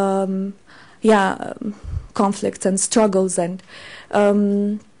conflicts and struggles. And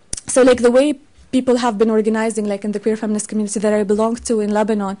so like the way people have been organizing, like in the queer feminist community that I belong to in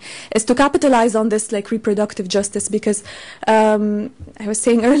Lebanon, is to capitalize on this like reproductive justice, because I was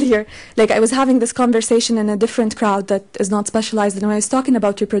saying earlier, like I was having this conversation in a different crowd that is not specialized, and when I was talking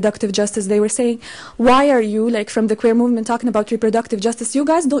about reproductive justice, they were saying, why are you, like from the queer movement, talking about reproductive justice? You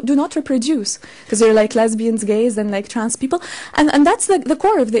guys do not reproduce, because you're like lesbians, gays, and like trans people, and that's the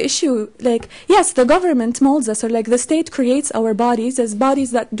core of the issue. Like, yes, the government molds us, or like the state creates our bodies as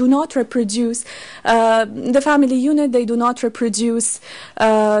bodies that do not reproduce. The family unit, they do not reproduce.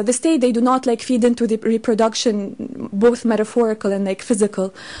 The state, they do not like feed into the reproduction, both metaphorical and like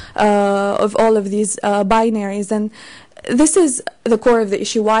physical, of all of these binaries. And this is the core of the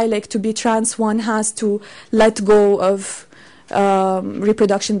issue. Why, like, to be trans, one has to let go of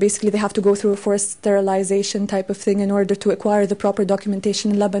reproduction. Basically, they have to go through a forced sterilization type of thing in order to acquire the proper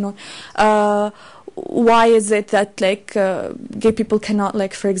documentation in Lebanon. Why is it that like gay people cannot,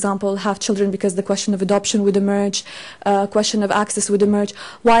 like, for example, have children? Because the question of adoption would emerge, question of access would emerge.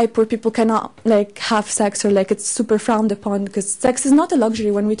 Why poor people cannot like have sex, or like it's super frowned upon? Because sex is not a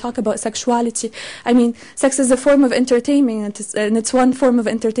luxury. When we talk about sexuality, I mean, sex is a form of entertainment, and it's one form of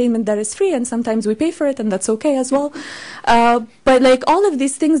entertainment that is free, and sometimes we pay for it, and that's okay as well. But like all of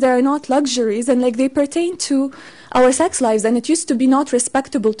these things, they are not luxuries, and like they pertain to our sex lives, and it used to be not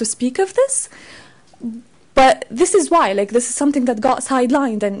respectable to speak of this. But this is why, like, this is something that got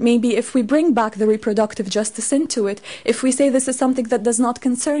sidelined, and maybe if we bring back the reproductive justice into it, if we say this is something that does not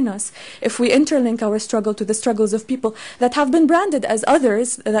concern us, if we interlink our struggle to the struggles of people that have been branded as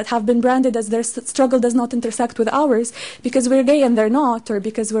others, that have been branded as their struggle does not intersect with ours, because we're gay and they're not, or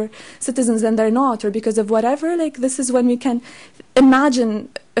because we're citizens and they're not, or because of whatever, like, this is when we can imagine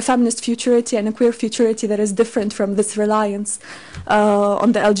a feminist futurity and a queer futurity that is different from this reliance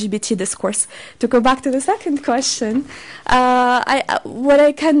on the LGBT discourse. To go back to the second question, what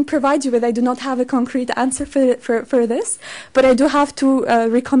I can provide you with, I do not have a concrete answer for this, but I do have two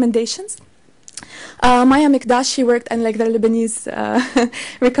recommendations. Maya Mikdashi worked, and like the Lebanese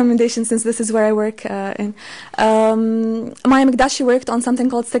recommendation, since this is where I work in. Maya Mikdashi worked on something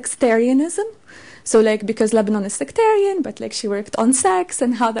called sextarianism. So like because Lebanon is sectarian, but like she worked on sex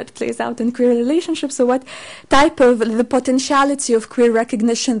and how that plays out in queer relationships. So what type of the potentiality of queer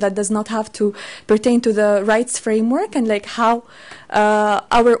recognition that does not have to pertain to the rights framework, and like how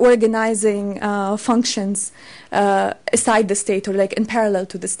our organizing functions aside the state, or like in parallel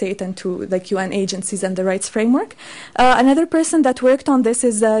to the state and to like UN agencies and the rights framework. Another person that worked on this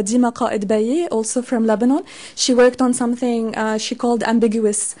is Dima Qaed Baye, also from Lebanon. She worked on something she called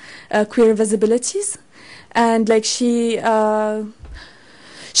ambiguous queer visibilities, and like she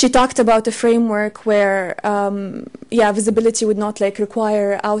talked about a framework where visibility would not like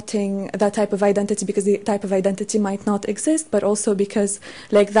require outing that type of identity because the type of identity might not exist, but also because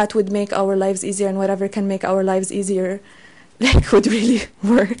like that would make our lives easier, and whatever can make our lives easier like would really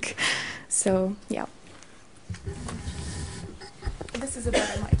work. So yeah. This is a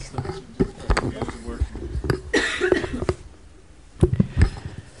better mic.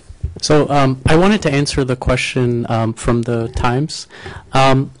 So I wanted to answer the question from the Times.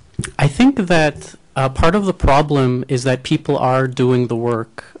 I think that part of the problem is that people are doing the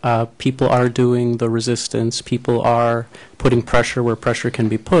work. People are doing the resistance. People are putting pressure where pressure can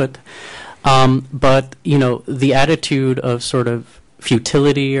be put. But, you know, the attitude of sort of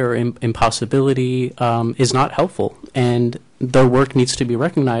futility or impossibility is not helpful, and their work needs to be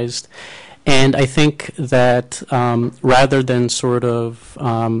recognized. And I think that rather than sort of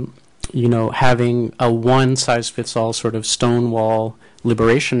you know, having a one-size-fits-all sort of Stonewall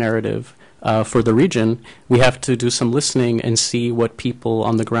liberation narrative for the region, we have to do some listening and see what people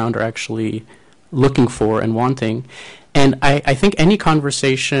on the ground are actually looking for and wanting. And I think any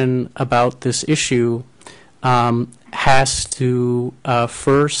conversation about this issue has to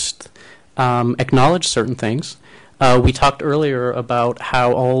first acknowledge certain things. We talked earlier about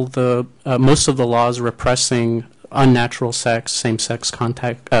how all the most of the laws repressing unnatural sex, same-sex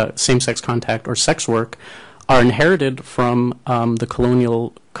contact, or sex work are inherited from the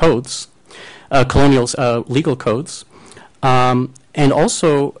colonial codes, legal codes, and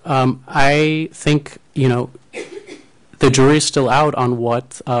also I think, you know, the jury is still out on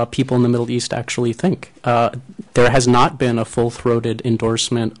what people in the Middle East actually think. There has not been a full-throated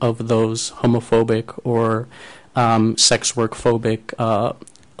endorsement of those homophobic or sex work phobic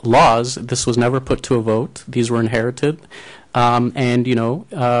laws. This was never put to a vote. These were inherited. And, you know,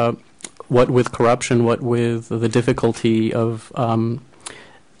 what with corruption, what with the difficulty of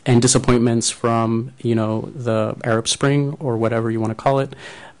and disappointments from, you know, the Arab Spring or whatever you want to call it,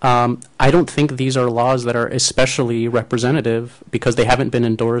 I don't think these are laws that are especially representative because they haven't been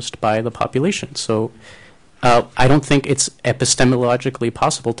endorsed by the population. So I don't think it's epistemologically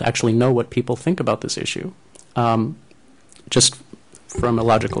possible to actually know what people think about this issue. Just from a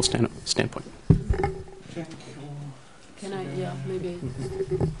logical standpoint. Can I, maybe.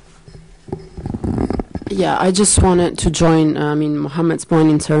 Yeah, I just wanted to join, Mohammed's point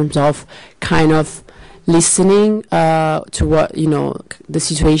in terms of kind of listening to what, you know, the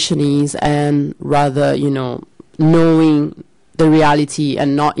situation is, and rather, you know, knowing the reality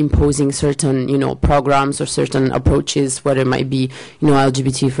and not imposing certain, you know, programs or certain approaches, whether it might be, you know,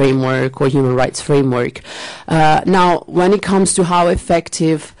 LGBT framework or human rights framework. Now, when it comes to how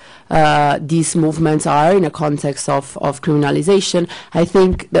effective these movements are in a context of criminalization, I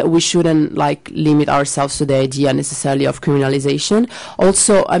think that we shouldn't like limit ourselves to the idea necessarily of criminalization.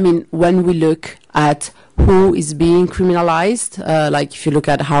 Also, I mean, when we look at who is being criminalized, like if you look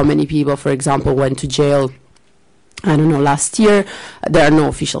at how many people, for example, went to jail, I don't know, last year, there are no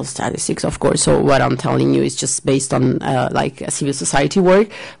official statistics, of course, so what I'm telling you is just based on like civil society work,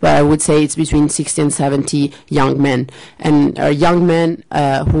 but I would say it's between 60 and 70 young men, and young men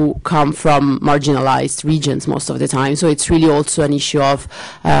who come from marginalized regions most of the time, so it's really also an issue of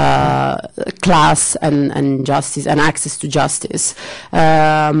class and justice and access to justice.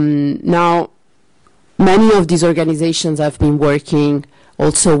 Now, many of these organizations have been working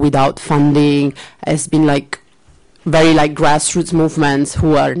also without funding, has been like very like grassroots movements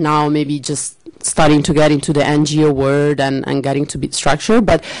who are now maybe just starting to get into the NGO world and getting to be structured,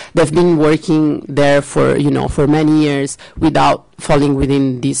 but they've been working there for, you know, for many years without falling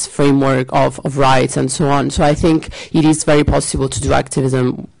within this framework of rights and so on. So I think it is very possible to do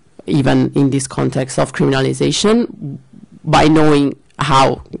activism even in this context of criminalization by knowing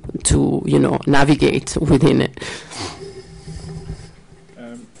how to, you know, navigate within it.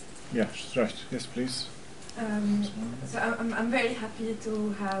 Yeah, right. Yes, please. So I'm very happy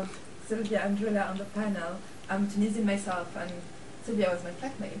to have Sylvia and Julia on the panel. I'm Tunisian myself, and Sylvia was my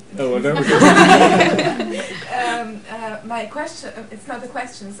flatmate. Oh, well, there we go. My question, it's not a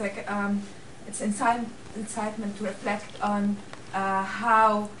question, it's like, it's incitement to reflect on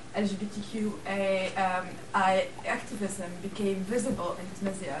how LGBTQI activism became visible in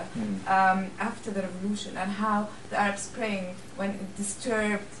Tunisia after the revolution, and how the Arab Spring, when it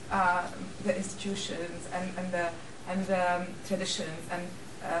disturbed the institutions and the traditions and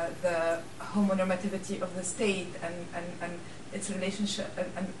the homonormativity of the state and its relationship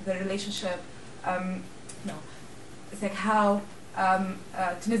and the relationship, it's like how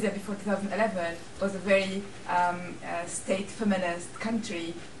Tunisia before 2011 was a very state feminist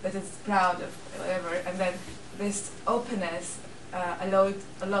country that is proud of whatever, and then this openness allowed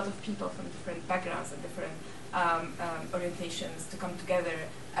a lot of people from different backgrounds and different orientations to come together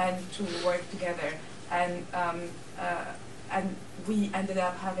and to work together, and we ended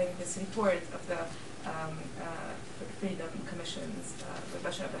up having this report of the Freedom Commissions with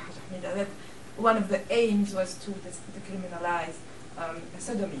Bashar al-Haj Hamida, that one of the aims was to decriminalize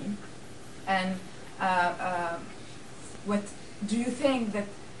sodomy. And what do you think that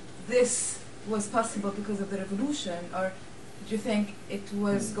this was possible because of the revolution, or do you think it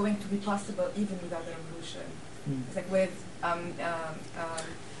was going to be possible even without the revolution? It's like with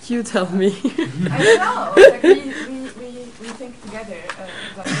you tell me. I don't know. Like we think together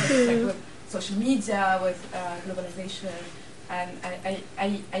like with social media, with globalization, and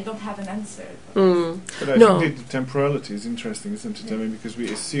I don't have an answer. But I think the temporality is interesting, isn't it? I mean, because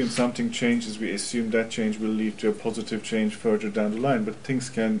we assume something changes, we assume that change will lead to a positive change further down the line, but things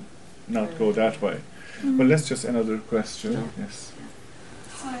can not go that way. But let's just another question. Yes.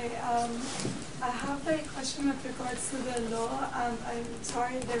 Hi, I have a question with regards to the law, and I'm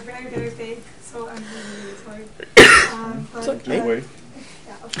sorry, they're very, very vague, so I'm really sorry. It's okay.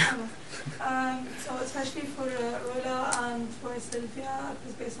 Yeah, of course. So especially for Rola and for Sylvia,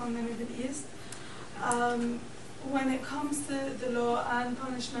 it's based on the Middle East. When it comes to the law and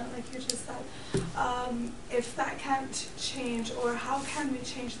punishment, like you just said, if that can't change, or how can we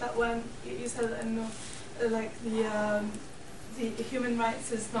change that when you said like the human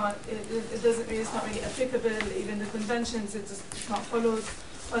rights is not, it doesn't really, it's not really applicable, even the conventions, it's not followed,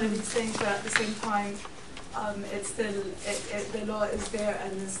 all of these things, but at the same time, it's still, the law is there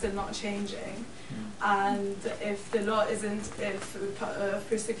and it's still not changing. And if the law isn't, if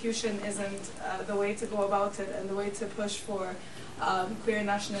persecution isn't the way to go about it and the way to push for queer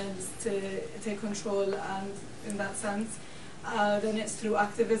nationals to take control, and in that sense, then it's through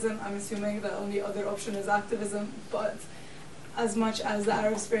activism. I'm assuming the only other option is activism, but as much as the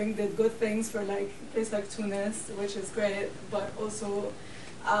Arab Spring did good things for like a place like Tunis, which is great, but also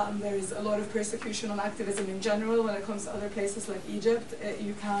there is a lot of persecution on activism in general when it comes to other places like Egypt.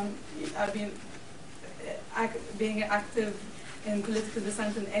 You can't, being active in political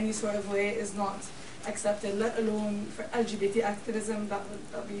dissent in any sort of way is not accepted, let alone for LGBT activism.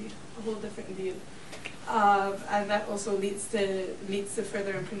 That'd be a whole different deal. And that also leads to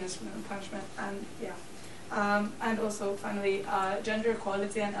further punishment, and yeah. And also, finally, gender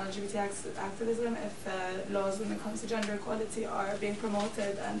equality and LGBT activism. If laws when it comes to gender equality are being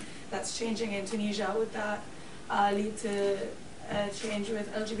promoted and that's changing in Tunisia, would that lead to a change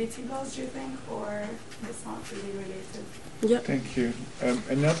with LGBT laws, do you think, or it's not really related? Yeah. Thank you.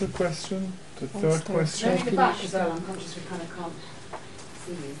 Another question? The third question? Maybe the back as well. I'm conscious we kind of can't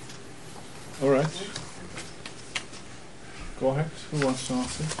see you. All right. Go ahead. Who wants to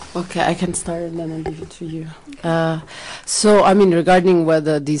answer? Okay, I can start and then I'll give it to you. So, I mean, regarding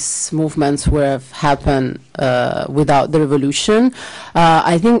whether these movements would have happened without the revolution,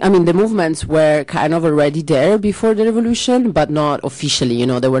 I think, I mean, the movements were kind of already there before the revolution, but not officially, you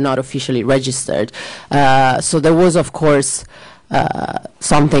know, they were not officially registered. So there was, of course,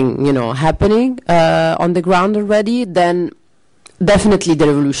 something, you know, happening on the ground already. Then definitely the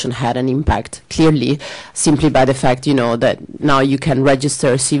revolution had an impact, clearly, simply by the fact, you know, that now you can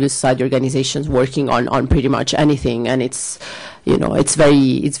register civil society organizations working on pretty much anything, and it's, you know, it's very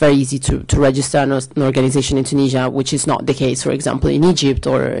easy to register an organization in Tunisia, which is not the case, for example, in Egypt,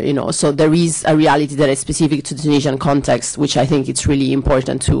 or, you know, so there is a reality that is specific to the Tunisian context, which I think it's really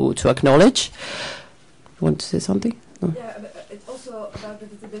important to acknowledge. You want to say something? No? Yeah, but it's also about the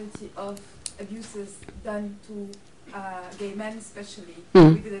visibility of abuses done to gay men, especially.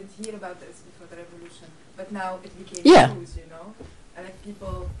 We didn't hear about this before the revolution, but now it became news, you know, and like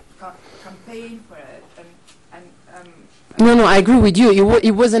people campaign for it, No, I agree with you.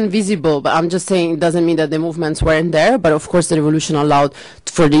 It wasn't visible, but I'm just saying it doesn't mean that the movements weren't there. But of course, the revolution allowed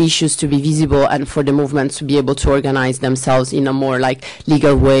for the issues to be visible and for the movements to be able to organize themselves in a more like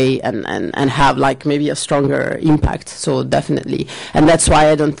legal way and have like maybe a stronger impact. So definitely, and that's why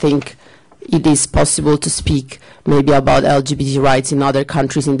I don't think, it is possible to speak maybe about LGBT rights in other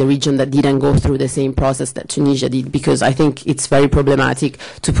countries in the region that didn't go through the same process that Tunisia did, because I think it's very problematic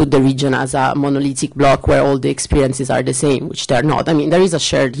to put the region as a monolithic block where all the experiences are the same, which they're not. I mean, there is a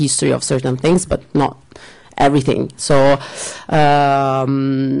shared history of certain things, but not everything. So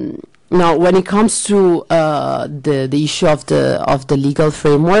now, when it comes to the issue of the legal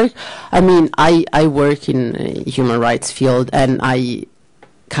framework, I mean, I work in a human rights field, and I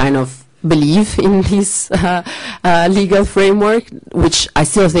kind of believe in this legal framework, which I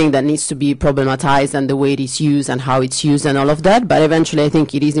still think that needs to be problematized, and the way it is used and how it's used and all of that. But eventually, I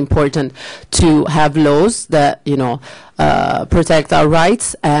think it is important to have laws that, you know, protect our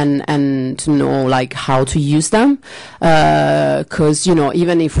rights and to know like how to use them, because you know,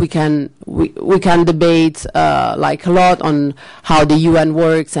 even if we can debate like a lot on how the UN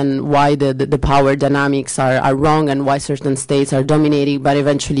works and why the power dynamics are wrong and why certain states are dominating, but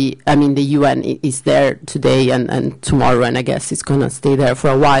eventually, I mean, the UN is there today and tomorrow, and I guess it's gonna stay there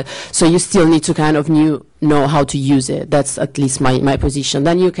for a while. So you still need to kind of know how to use it. That's at least my position.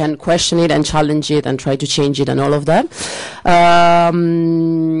 Then you can question it and challenge it and try to change it and all of that. Now,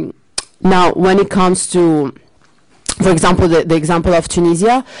 when it comes to, for example, the example of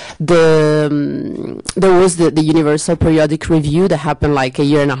Tunisia, there was the Universal Periodic Review that happened like a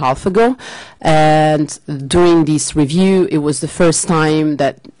year and a half ago, and during this review, it was the first time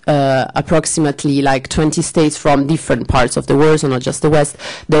that approximately like 20 states from different parts of the world, so not just the West,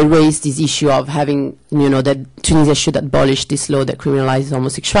 they raised this issue of having, you know, that Tunisia should abolish this law that criminalizes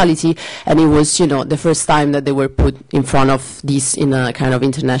homosexuality, and it was, you know, the first time that they were put in front of this in a kind of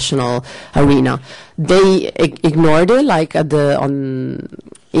international arena. They ignored it, like in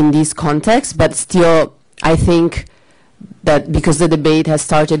this context, but still, I think that because the debate has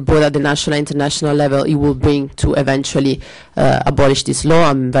started both at the national and international level, it will bring to eventually abolish this law.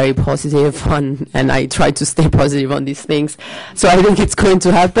 I'm very positive on, and I try to stay positive on these things. So I think it's going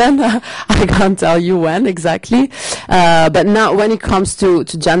to happen. I can't tell you when exactly. But now when it comes to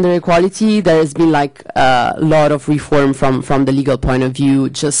gender equality, there has been like a lot of reform from the legal point of view,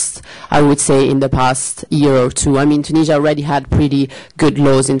 just I would say in the past year or two. I mean, Tunisia already had pretty good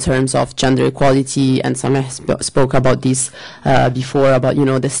laws in terms of gender equality, and Sameh spoke about this before, about, you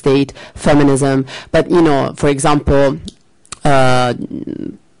know, the state, feminism. But, you know, for example,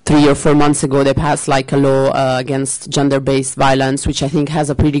 3 or 4 months ago, they passed like a law against gender-based violence, which I think has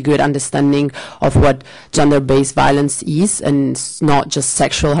a pretty good understanding of what gender-based violence is, and it's not just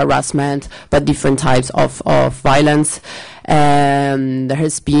sexual harassment, but different types of violence. And there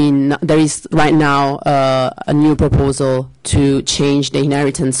is right now a new proposal to change the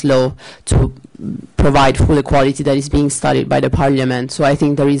inheritance law to provide full equality that is being studied by the parliament. So I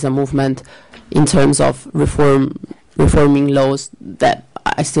think there is a movement in terms of reforming laws that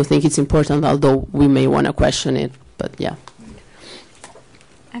I still think it's important, although we may want to question it. But yeah.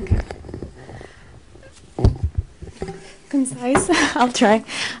 Okay. Concise. I'll try.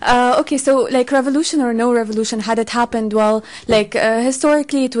 Okay, so like revolution or no revolution, had it happened, well, like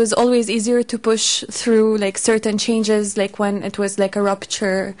historically it was always easier to push through like certain changes, like when it was like a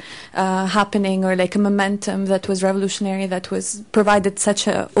rupture happening, or like a momentum that was revolutionary, that was provided such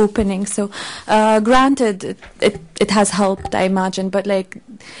a opening. So granted, it has helped, I imagine, but like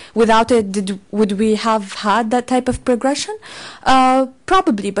without it, would we have had that type of progression?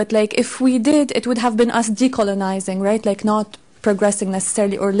 Probably, but like if we did, it would have been us decolonizing, right? Like not progressing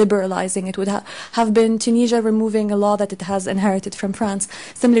necessarily or liberalizing. It would have been Tunisia removing a law that it has inherited from France,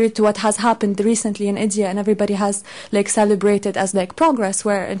 similar to what has happened recently in India, and everybody has like celebrated as like progress,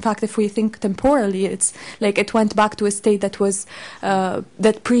 where in fact if we think temporally, it's like it went back to a state that was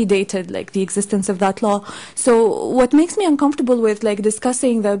that predated like the existence of that law. So what makes me uncomfortable with like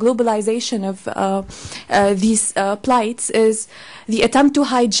discussing the globalization of these plights is the attempt to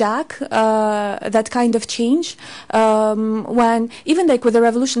hijack that kind of change, when even like with the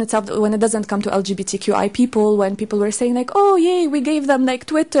revolution itself, when it doesn't come to LGBTQI people, when people were saying like, oh yay, we gave them like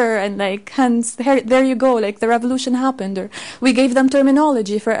Twitter, and like hence there you go, like the revolution happened, or we gave them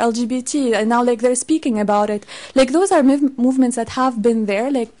terminology for LGBT and now like they're speaking about it. Like those are movements that have been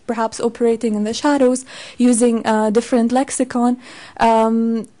there, like perhaps operating in the shadows, using different lexicon.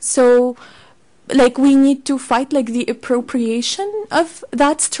 So like we need to fight like the appropriation of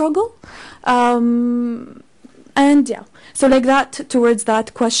that struggle. And yeah, So like that towards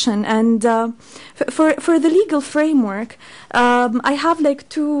that question. And for the legal framework, I have like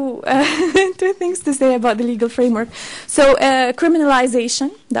two things to say about the legal framework. So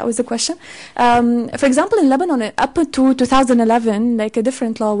criminalization, that was the question. For example, in Lebanon, up to 2011, like a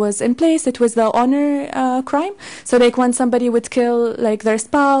different law was in place. It was the honor crime. So like when somebody would kill like their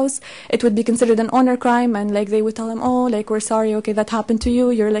spouse, it would be considered an honor crime, and like they would tell them, oh, like we're sorry, okay, that happened to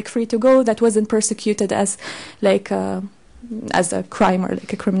you, you're like free to go. That wasn't persecuted as like as a crime or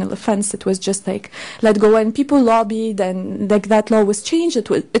like a criminal offense. It was just like let go, and people lobbied, and like that law was changed.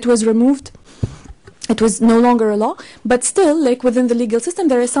 It was removed. It was no longer a law, but still, like within the legal system,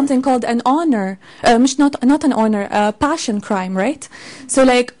 there is something called an honor, not an honor, passion crime, right? So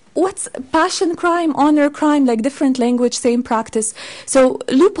like, what's passion crime, honor crime, like different language, same practice. So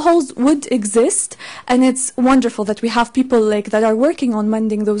loopholes would exist, and it's wonderful that we have people like that are working on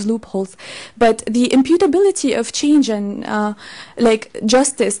mending those loopholes. But the imputability of change and like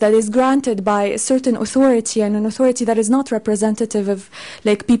justice that is granted by a certain authority, and an authority that is not representative of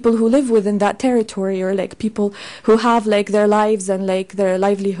like people who live within that territory, or like people who have like their lives and like their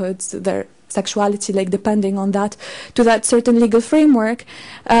livelihoods, their sexuality, like depending on that, to that certain legal framework,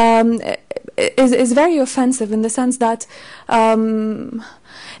 is very offensive in the sense that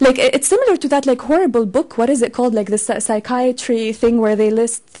like it's similar to that like horrible book, what is it called, like the psychiatry thing where they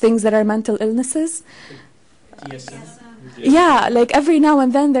list things that are mental illnesses. Yeah, like every now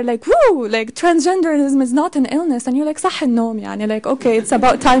and then they're like, woo, like transgenderism is not an illness, and you're like, صح النوم, يعني, like, okay, it's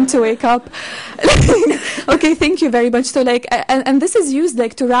about time to wake up. Okay, thank you very much. So like, and this is used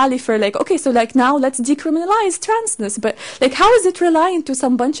like to rally for like, okay, so like now let's decriminalize transness, but like how is it reliant to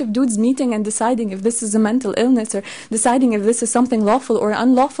some bunch of dudes meeting and deciding if this is a mental illness, or deciding if this is something lawful or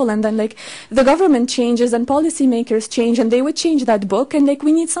unlawful, and then like the government changes and policymakers change, and they would change that book, and like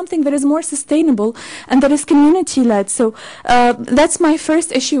we need something that is more sustainable and that is community-led. So that's my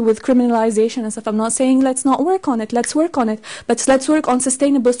first issue with criminalization and stuff. I'm not saying let's not work on it, let's work on it, but let's work on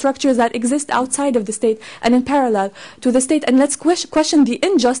sustainable structures that exist outside of the state and in parallel to the state, and let's question the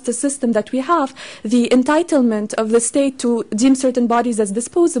injustice system that we have, the entitlement of the state to deem certain bodies as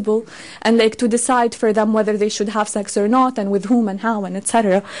disposable, and like to decide for them whether they should have sex or not, and with whom and how, and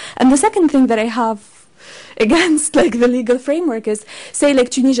etc. And the second thing that I have against like the legal framework is, say like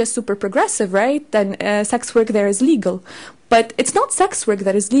Tunisia is super progressive, right? Then sex work there is legal. But it's not sex work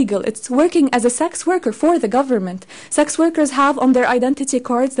that is legal. It's working as a sex worker for the government. Sex workers have on their identity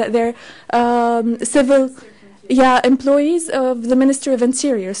cards that they're civil employees of the Ministry of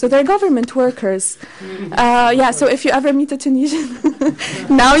Interior. So they're government workers. So if you ever meet a Tunisian,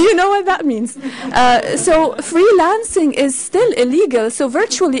 now you know what that means. So freelancing is still illegal. So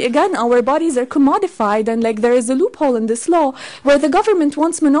virtually, again, our bodies are commodified, and like there is a loophole in this law where the government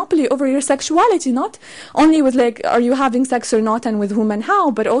wants monopoly over your sexuality, not only with like, are you having sex or not, and with whom and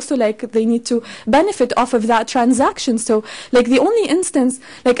how, but also like they need to benefit off of that transaction. So like the only instance,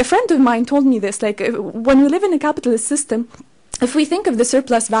 like a friend of mine told me this, like when we live in a capitalist system, if we think of the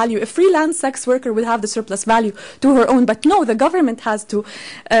surplus value, a freelance sex worker would have the surplus value to her own, but no, the government has to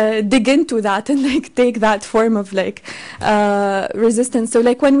dig into that and like take that form of like resistance. So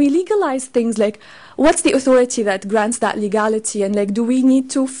like when we legalize things, like what's the authority that grants that legality, and like do we need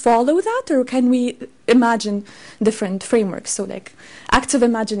to follow that, or can we imagine different frameworks? So like acts of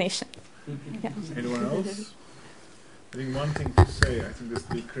imagination. Yeah. Anyone else? I think one thing to say, I think this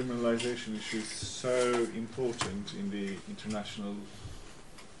decriminalization issue is so important in the international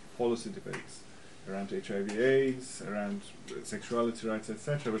policy debates around HIV/AIDS, around sexuality rights,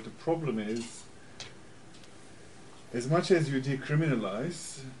 etc. But the problem is, as much as you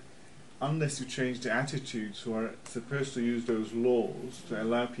decriminalize, unless you change the attitudes who are supposed to use those laws to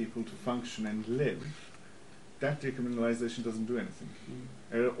allow people to function and live, that decriminalization doesn't do anything.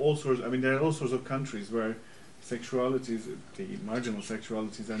 There are all sorts of countries where sexualities, the marginal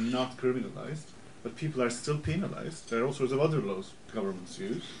sexualities, are not criminalized, but people are still penalized. There are all sorts of other laws governments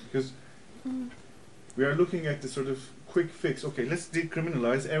use, because we are looking at the sort of quick fix. Okay, let's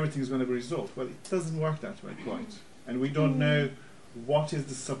decriminalize, everything's going to be resolved. Well, it doesn't work that way quite. And we don't know what is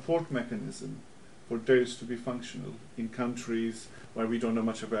the support mechanism for those to be functional in countries where we don't know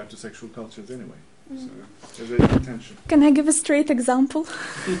much about the sexual cultures anyway. So there's a tension. Can I give a straight example?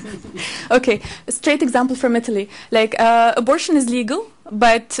 Okay, a straight example from Italy. Like abortion is legal,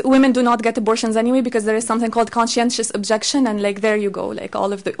 but women do not get abortions anyway because there is something called conscientious objection, and like there you go, like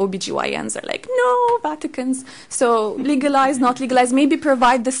all of the OBGYNs are like, no, Vaticans. So legalize, not legalize, maybe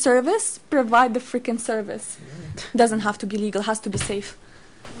provide the service, provide the freaking service. Doesn't have to be legal, has to be safe.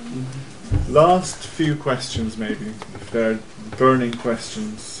 Last few questions maybe, if there are burning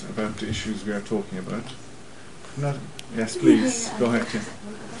questions about the issues we are talking about. Not Yes, please, go ahead.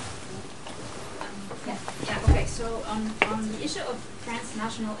 Okay, so on the issue of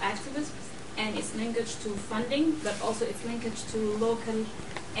transnational activism and its linkage to funding, but also its linkage to local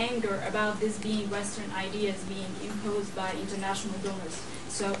anger about this being Western ideas being imposed by international donors.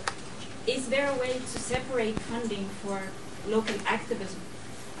 So is there a way to separate funding for local activism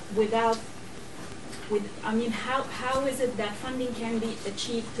how is it that funding can be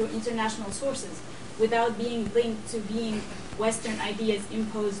achieved through international sources without being linked to being Western ideas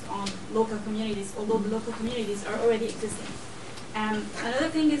imposed on local communities, although the local communities are already existing? Another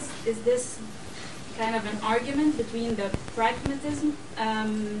thing is this kind of an argument between the pragmatism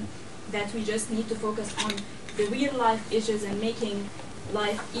that we just need to focus on the real life issues and making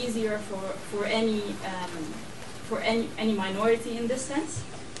life easier for any minority in this sense,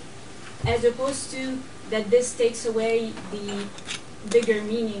 as opposed to that this takes away the bigger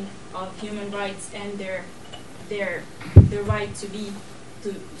meaning of human rights and their right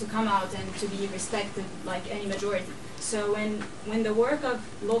to come out and to be respected like any majority. So when the work of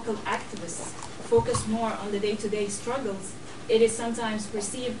local activists focus more on the day-to-day struggles, it is sometimes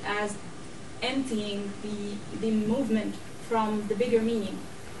perceived as emptying the movement from the bigger meaning.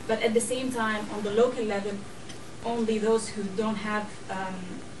 But at the same time, on the local level, only those who don't have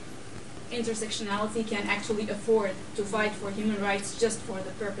intersectionality can actually afford to fight for human rights just for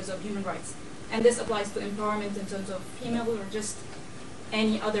the purpose of human rights. And this applies to empowerment in terms of female or just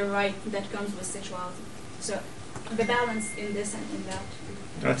any other right that comes with sexuality. So the balance in this and in that.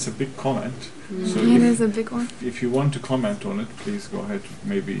 That's a big comment. So It is a big one. if you want to comment on it, please go ahead.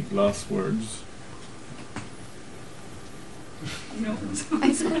 Maybe last words. No.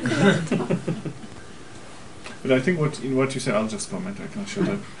 But I think what you said, I'll just comment. I can shut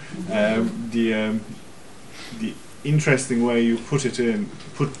up. The interesting way you put it in,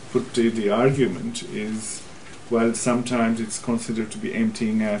 put the argument is, well, sometimes it's considered to be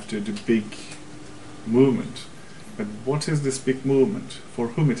emptying after the big movement. But what is this big movement? For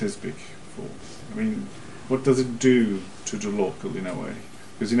whom it is big for? I mean, what does it do to the local in a way?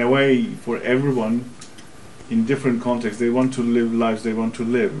 Because in a way, for everyone, in different contexts, they want to live lives they want to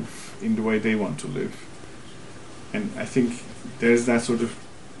live in the way they want to live. And I think there's that sort of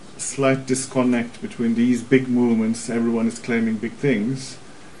slight disconnect between these big movements, everyone is claiming big things,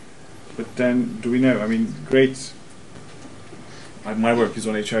 but then do we know? I mean, my work is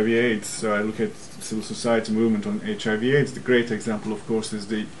on HIV/AIDS, so I look at civil society movement on HIV/AIDS. The great example, of course, is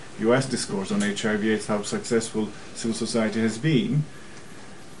the US discourse on HIV/AIDS, how successful civil society has been.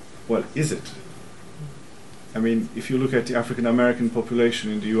 Well, is it? I mean, if you look at the African American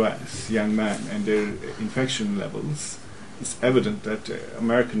population in the US, young men, and their infection levels, it's evident that the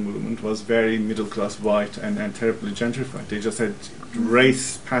American movement was very middle class, white, and terribly gentrified. They just had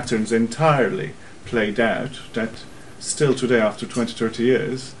race patterns entirely played out that still today, after 20, 30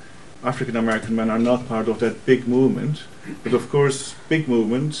 years, African American men are not part of that big movement. But of course, big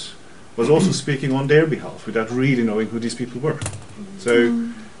movement was also speaking on their behalf without really knowing who these people were. So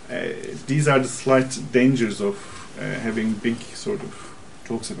these are the slight dangers of having big sort of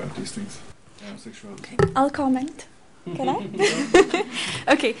talks about these things. Sexuality. Okay. I'll comment. Can I?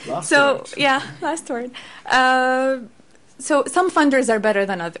 Okay. Last word. So some funders are better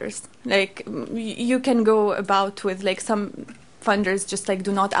than others. Like you can go about with like some funders just like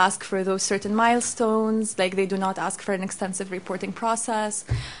do not ask for those certain milestones, like they do not ask for an extensive reporting process.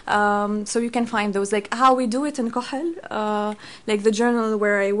 So you can find those, like how we do it in Kahel, like the journal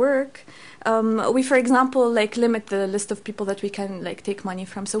where I work. We, for example, like limit the list of people that we can like take money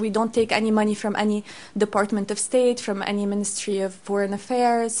from. So we don't take any money from any Department of State, from any Ministry of Foreign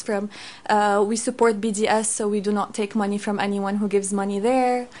Affairs. We support BDS, so we do not take money from anyone who gives money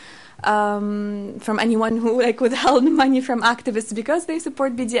there. From anyone who like withheld money from activists because they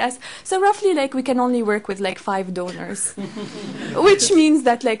support BDS. So roughly like we can only work with like 5 donors, which means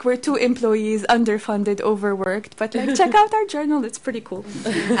that like we're 2 employees, underfunded, overworked, but like check out our journal, it's pretty cool.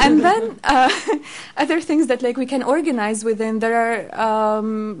 And then other things that like we can organize within, there are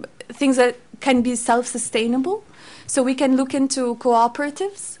things that can be self-sustainable. So we can look into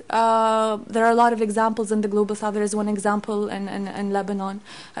cooperatives. There are a lot of examples in the Global South. There is one example in Lebanon,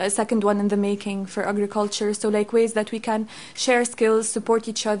 a second one in the making for agriculture. So like ways that we can share skills, support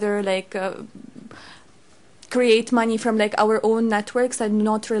each other, like create money from like our own networks and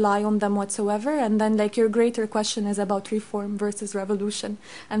not rely on them whatsoever. And then like your greater question is about reform versus revolution.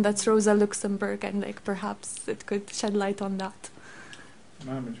 And that's Rosa Luxemburg, and like perhaps it could shed light on that.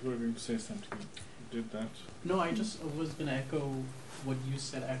 Mohammed, you were going to say something. You did that. No, I just was going to echo what you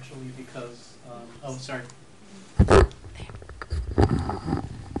said actually because, oh, sorry.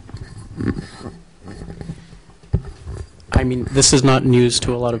 I mean, this is not news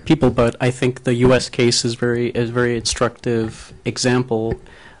to a lot of people, but I think the U.S. case is very instructive example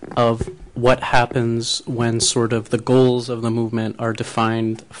of what happens when sort of the goals of the movement are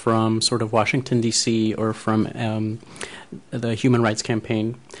defined from sort of Washington, D.C. or from the Human Rights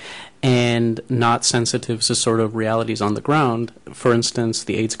Campaign, and not sensitive to sort of realities on the ground. For instance,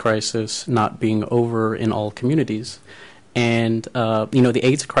 the AIDS crisis not being over in all communities. And, the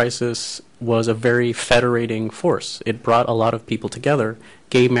AIDS crisis was a very federating force. It brought a lot of people together.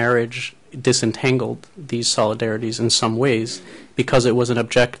 Gay marriage disentangled these solidarities in some ways because it was an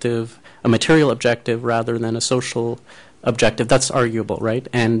objective, a material objective rather than a social objective. That's arguable, right?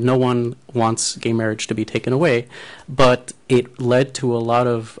 And no one wants gay marriage to be taken away. But it led to a lot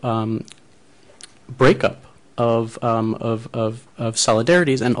of breakup of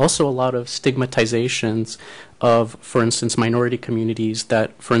solidarities, and also a lot of stigmatizations of, for instance, minority communities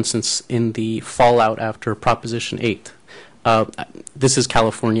that, for instance, in the fallout after Proposition 8, this is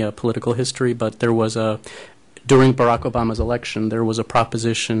California political history, but there was during Barack Obama's election, there was a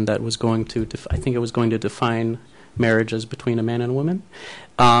proposition that was going to, I think it was going to define marriages between a man and a woman.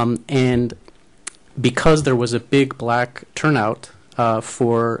 And because there was a big black turnout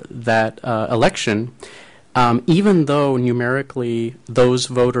for that election, even though numerically those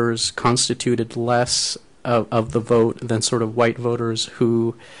voters constituted less of the vote than sort of white voters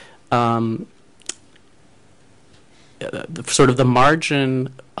who sort of the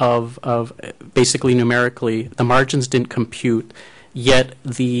margin of basically numerically, the margins didn't compute, yet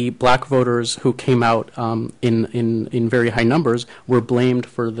the black voters who came out in very high numbers were blamed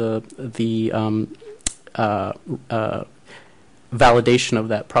for the validation of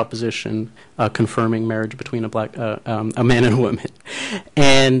that proposition, confirming marriage between a man and a woman.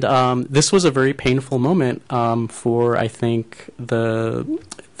 And this was a very painful moment for, I think, the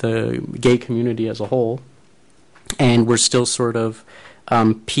gay community as a whole. And we're still sort of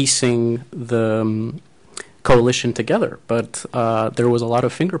piecing the coalition together. But there was a lot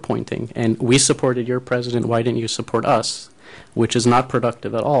of finger pointing. And we supported your president, why didn't you support us? Which is not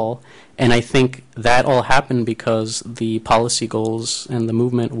productive at all. And I think that all happened because the policy goals and the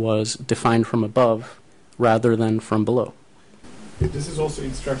movement was defined from above rather than from below. This is also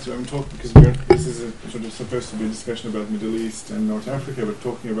instructive. I'm talking because this is sort of supposed to be a discussion about Middle East and North Africa, but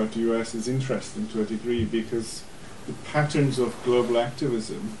talking about the US is interesting to a degree because the patterns of global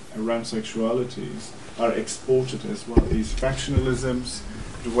activism around sexualities are exported as well. These factionalisms,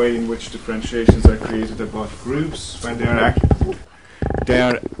 the way in which differentiations are created about groups when they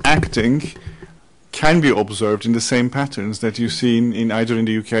are acting can be observed in the same patterns that you see in either in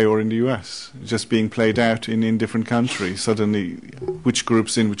the UK or in the US, just being played out in different countries, suddenly which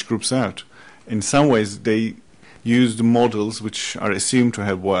groups in, which groups out. In some ways they use the models which are assumed to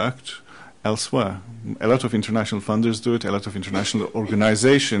have worked elsewhere. A lot of international funders do it, a lot of international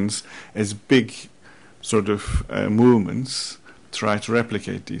organizations as big sort of movements try to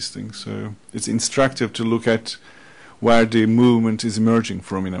replicate these things. So it's instructive to look at where the movement is emerging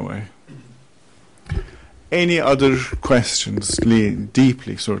from in a way. Any other questions,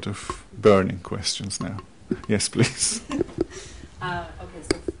 deeply sort of burning questions now? Yes, please. Okay,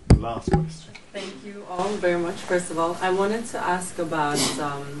 so last question. Thank you all very much. First of all, I wanted to ask about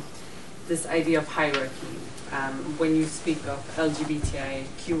this idea of hierarchy. When you speak of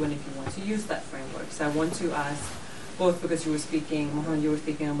LGBTIQ, and if you want to use that framework. So I want to ask, both because you were speaking, Mohan, you were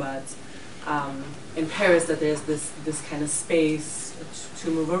speaking about in Paris that there's this kind of space to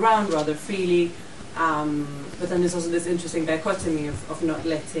move around rather freely, but then there's also this interesting dichotomy of not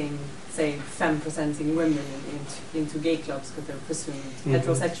letting, say, femme-presenting women into gay clubs because they're presumed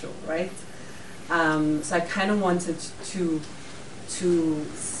heterosexual, right? So I kind of wanted to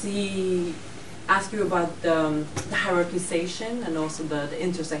ask you about the hierarchization and also the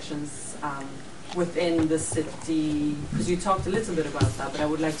intersections within the city, because you talked a little bit about that, but I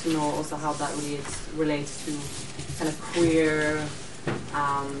would like to know also how that relates to kind of queer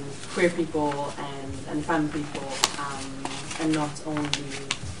people and femme people, and not only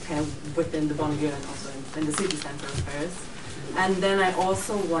kind of within the banlieue and also in the city center of Paris. And then I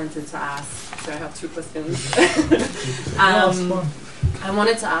also wanted to ask, so I have two questions. I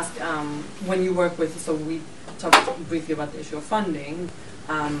wanted to ask, when you work with, so we talked briefly about the issue of funding,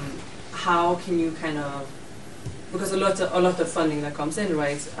 how can you kind of, because a lot of funding that comes in,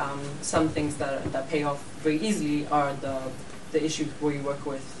 right, some things that pay off very easily are the issues where you work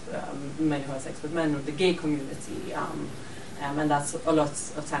with men who have sex with men or the gay community, and that's a lot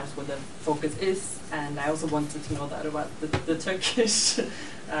of times where the focus is. And I also wanted to know that about the Turkish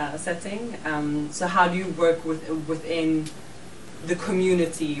setting. So how do you work within the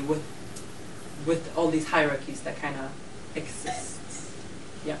community with all these hierarchies that kind of exists.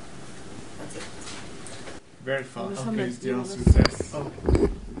 Yeah, that's it. Very fast. Okay. Please, dear success.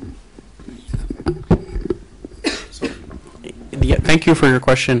 Yeah, thank you for your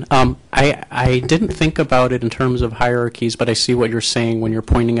question. I didn't think about it in terms of hierarchies, but I see what you're saying when you're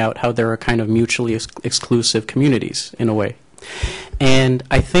pointing out how there are kind of mutually exclusive communities in a way. And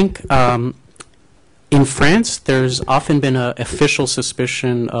I think in France, there's often been an official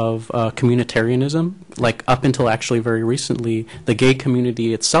suspicion of communitarianism. Like up until actually very recently, the gay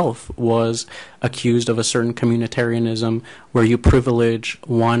community itself was accused of a certain communitarianism where you privilege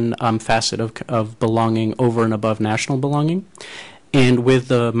one facet of belonging over and above national belonging. And with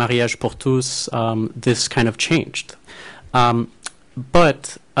the mariage pour tous, this kind of changed.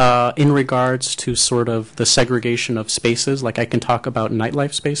 But in regards to sort of the segregation of spaces, like I can talk about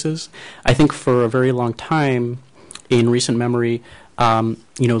nightlife spaces, I think for a very long time in recent memory,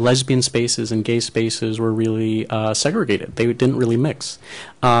 lesbian spaces and gay spaces were really segregated. They didn't really mix.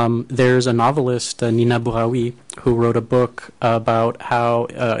 There's a novelist, Nina Bouraoui, who wrote a book about how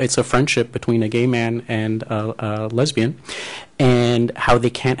it's a friendship between a gay man and a lesbian, and how they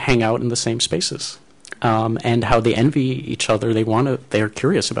can't hang out in the same spaces. And how they envy each other. They're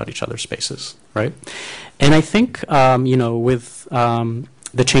curious about each other's spaces, right? And I think, with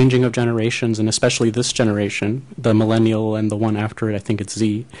the changing of generations, and especially this generation, the millennial and the one after it, I think it's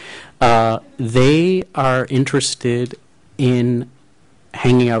Z, they are interested in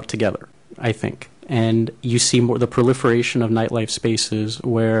hanging out together, I think. And you see more the proliferation of nightlife spaces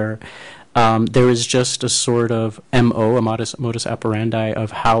where there is just a sort of MO, a modus operandi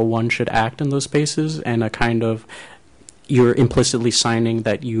of how one should act in those spaces, and a kind of, you're implicitly signing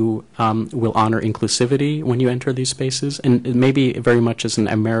that you will honor inclusivity when you enter these spaces. And it maybe very much as an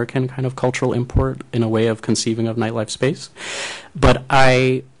American kind of cultural import in a way of conceiving of nightlife space. But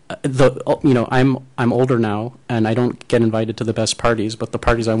I'm older now, and I don't get invited to the best parties, but the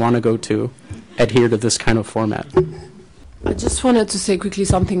parties I want to go to adhere to this kind of format. I just wanted to say quickly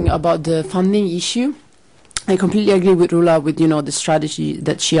something about the funding issue. I completely agree with Rula with, the strategy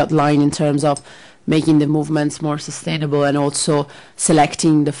that she outlined in terms of making the movements more sustainable and also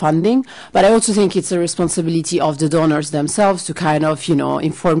selecting the funding. But I also think it's a responsibility of the donors themselves to kind of,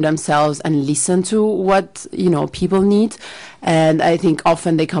 inform themselves and listen to what, people need. And I think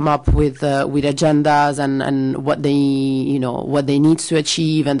often they come up with agendas and what they need to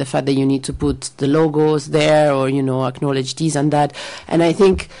achieve, and the fact that you need to put the logos there or, acknowledge this and that. And I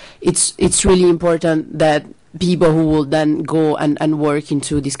think it's really important that people who will then go and work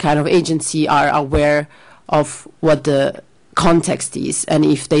into this kind of agency are aware of what the context is. And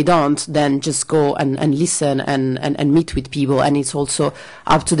if they don't, then just go and listen and meet with people. And it's also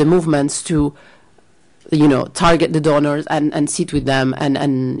up to the movements to, target the donors and sit with them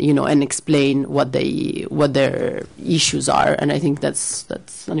and explain what their issues are. And I think that's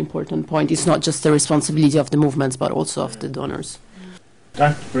an important point. It's not just the responsibility of the movements, but also of the donors.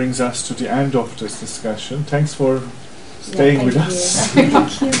 That brings us to the end of this discussion. Thanks for staying with us. Thank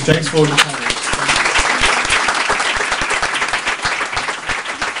you. Thanks for the time.